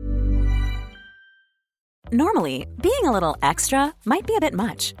 Normally, being a little extra might be a bit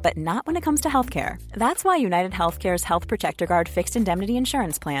much, but not when it comes to healthcare. That's why United Healthcare's Health Protector Guard fixed indemnity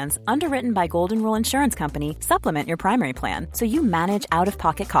insurance plans, underwritten by Golden Rule Insurance Company, supplement your primary plan so you manage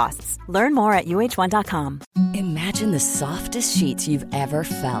out-of-pocket costs. Learn more at UH1.com. Imagine the softest sheets you've ever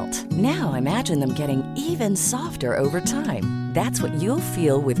felt. Now imagine them getting even softer over time. That's what you'll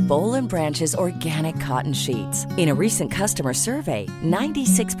feel with Boll & Branch's organic cotton sheets. In a recent customer survey,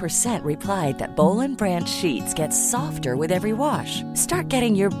 96% replied that Boll & Branch sheets get softer with every wash. Start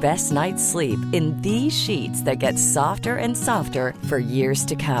getting your best night's sleep in these sheets that get softer and softer for years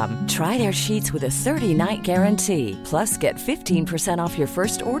to come. Try their sheets with a 30-night guarantee. Plus, get 15% off your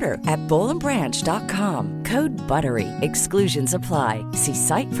first order at bollandbranch.com. Code BUTTERY. Exclusions apply. See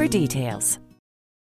site for details.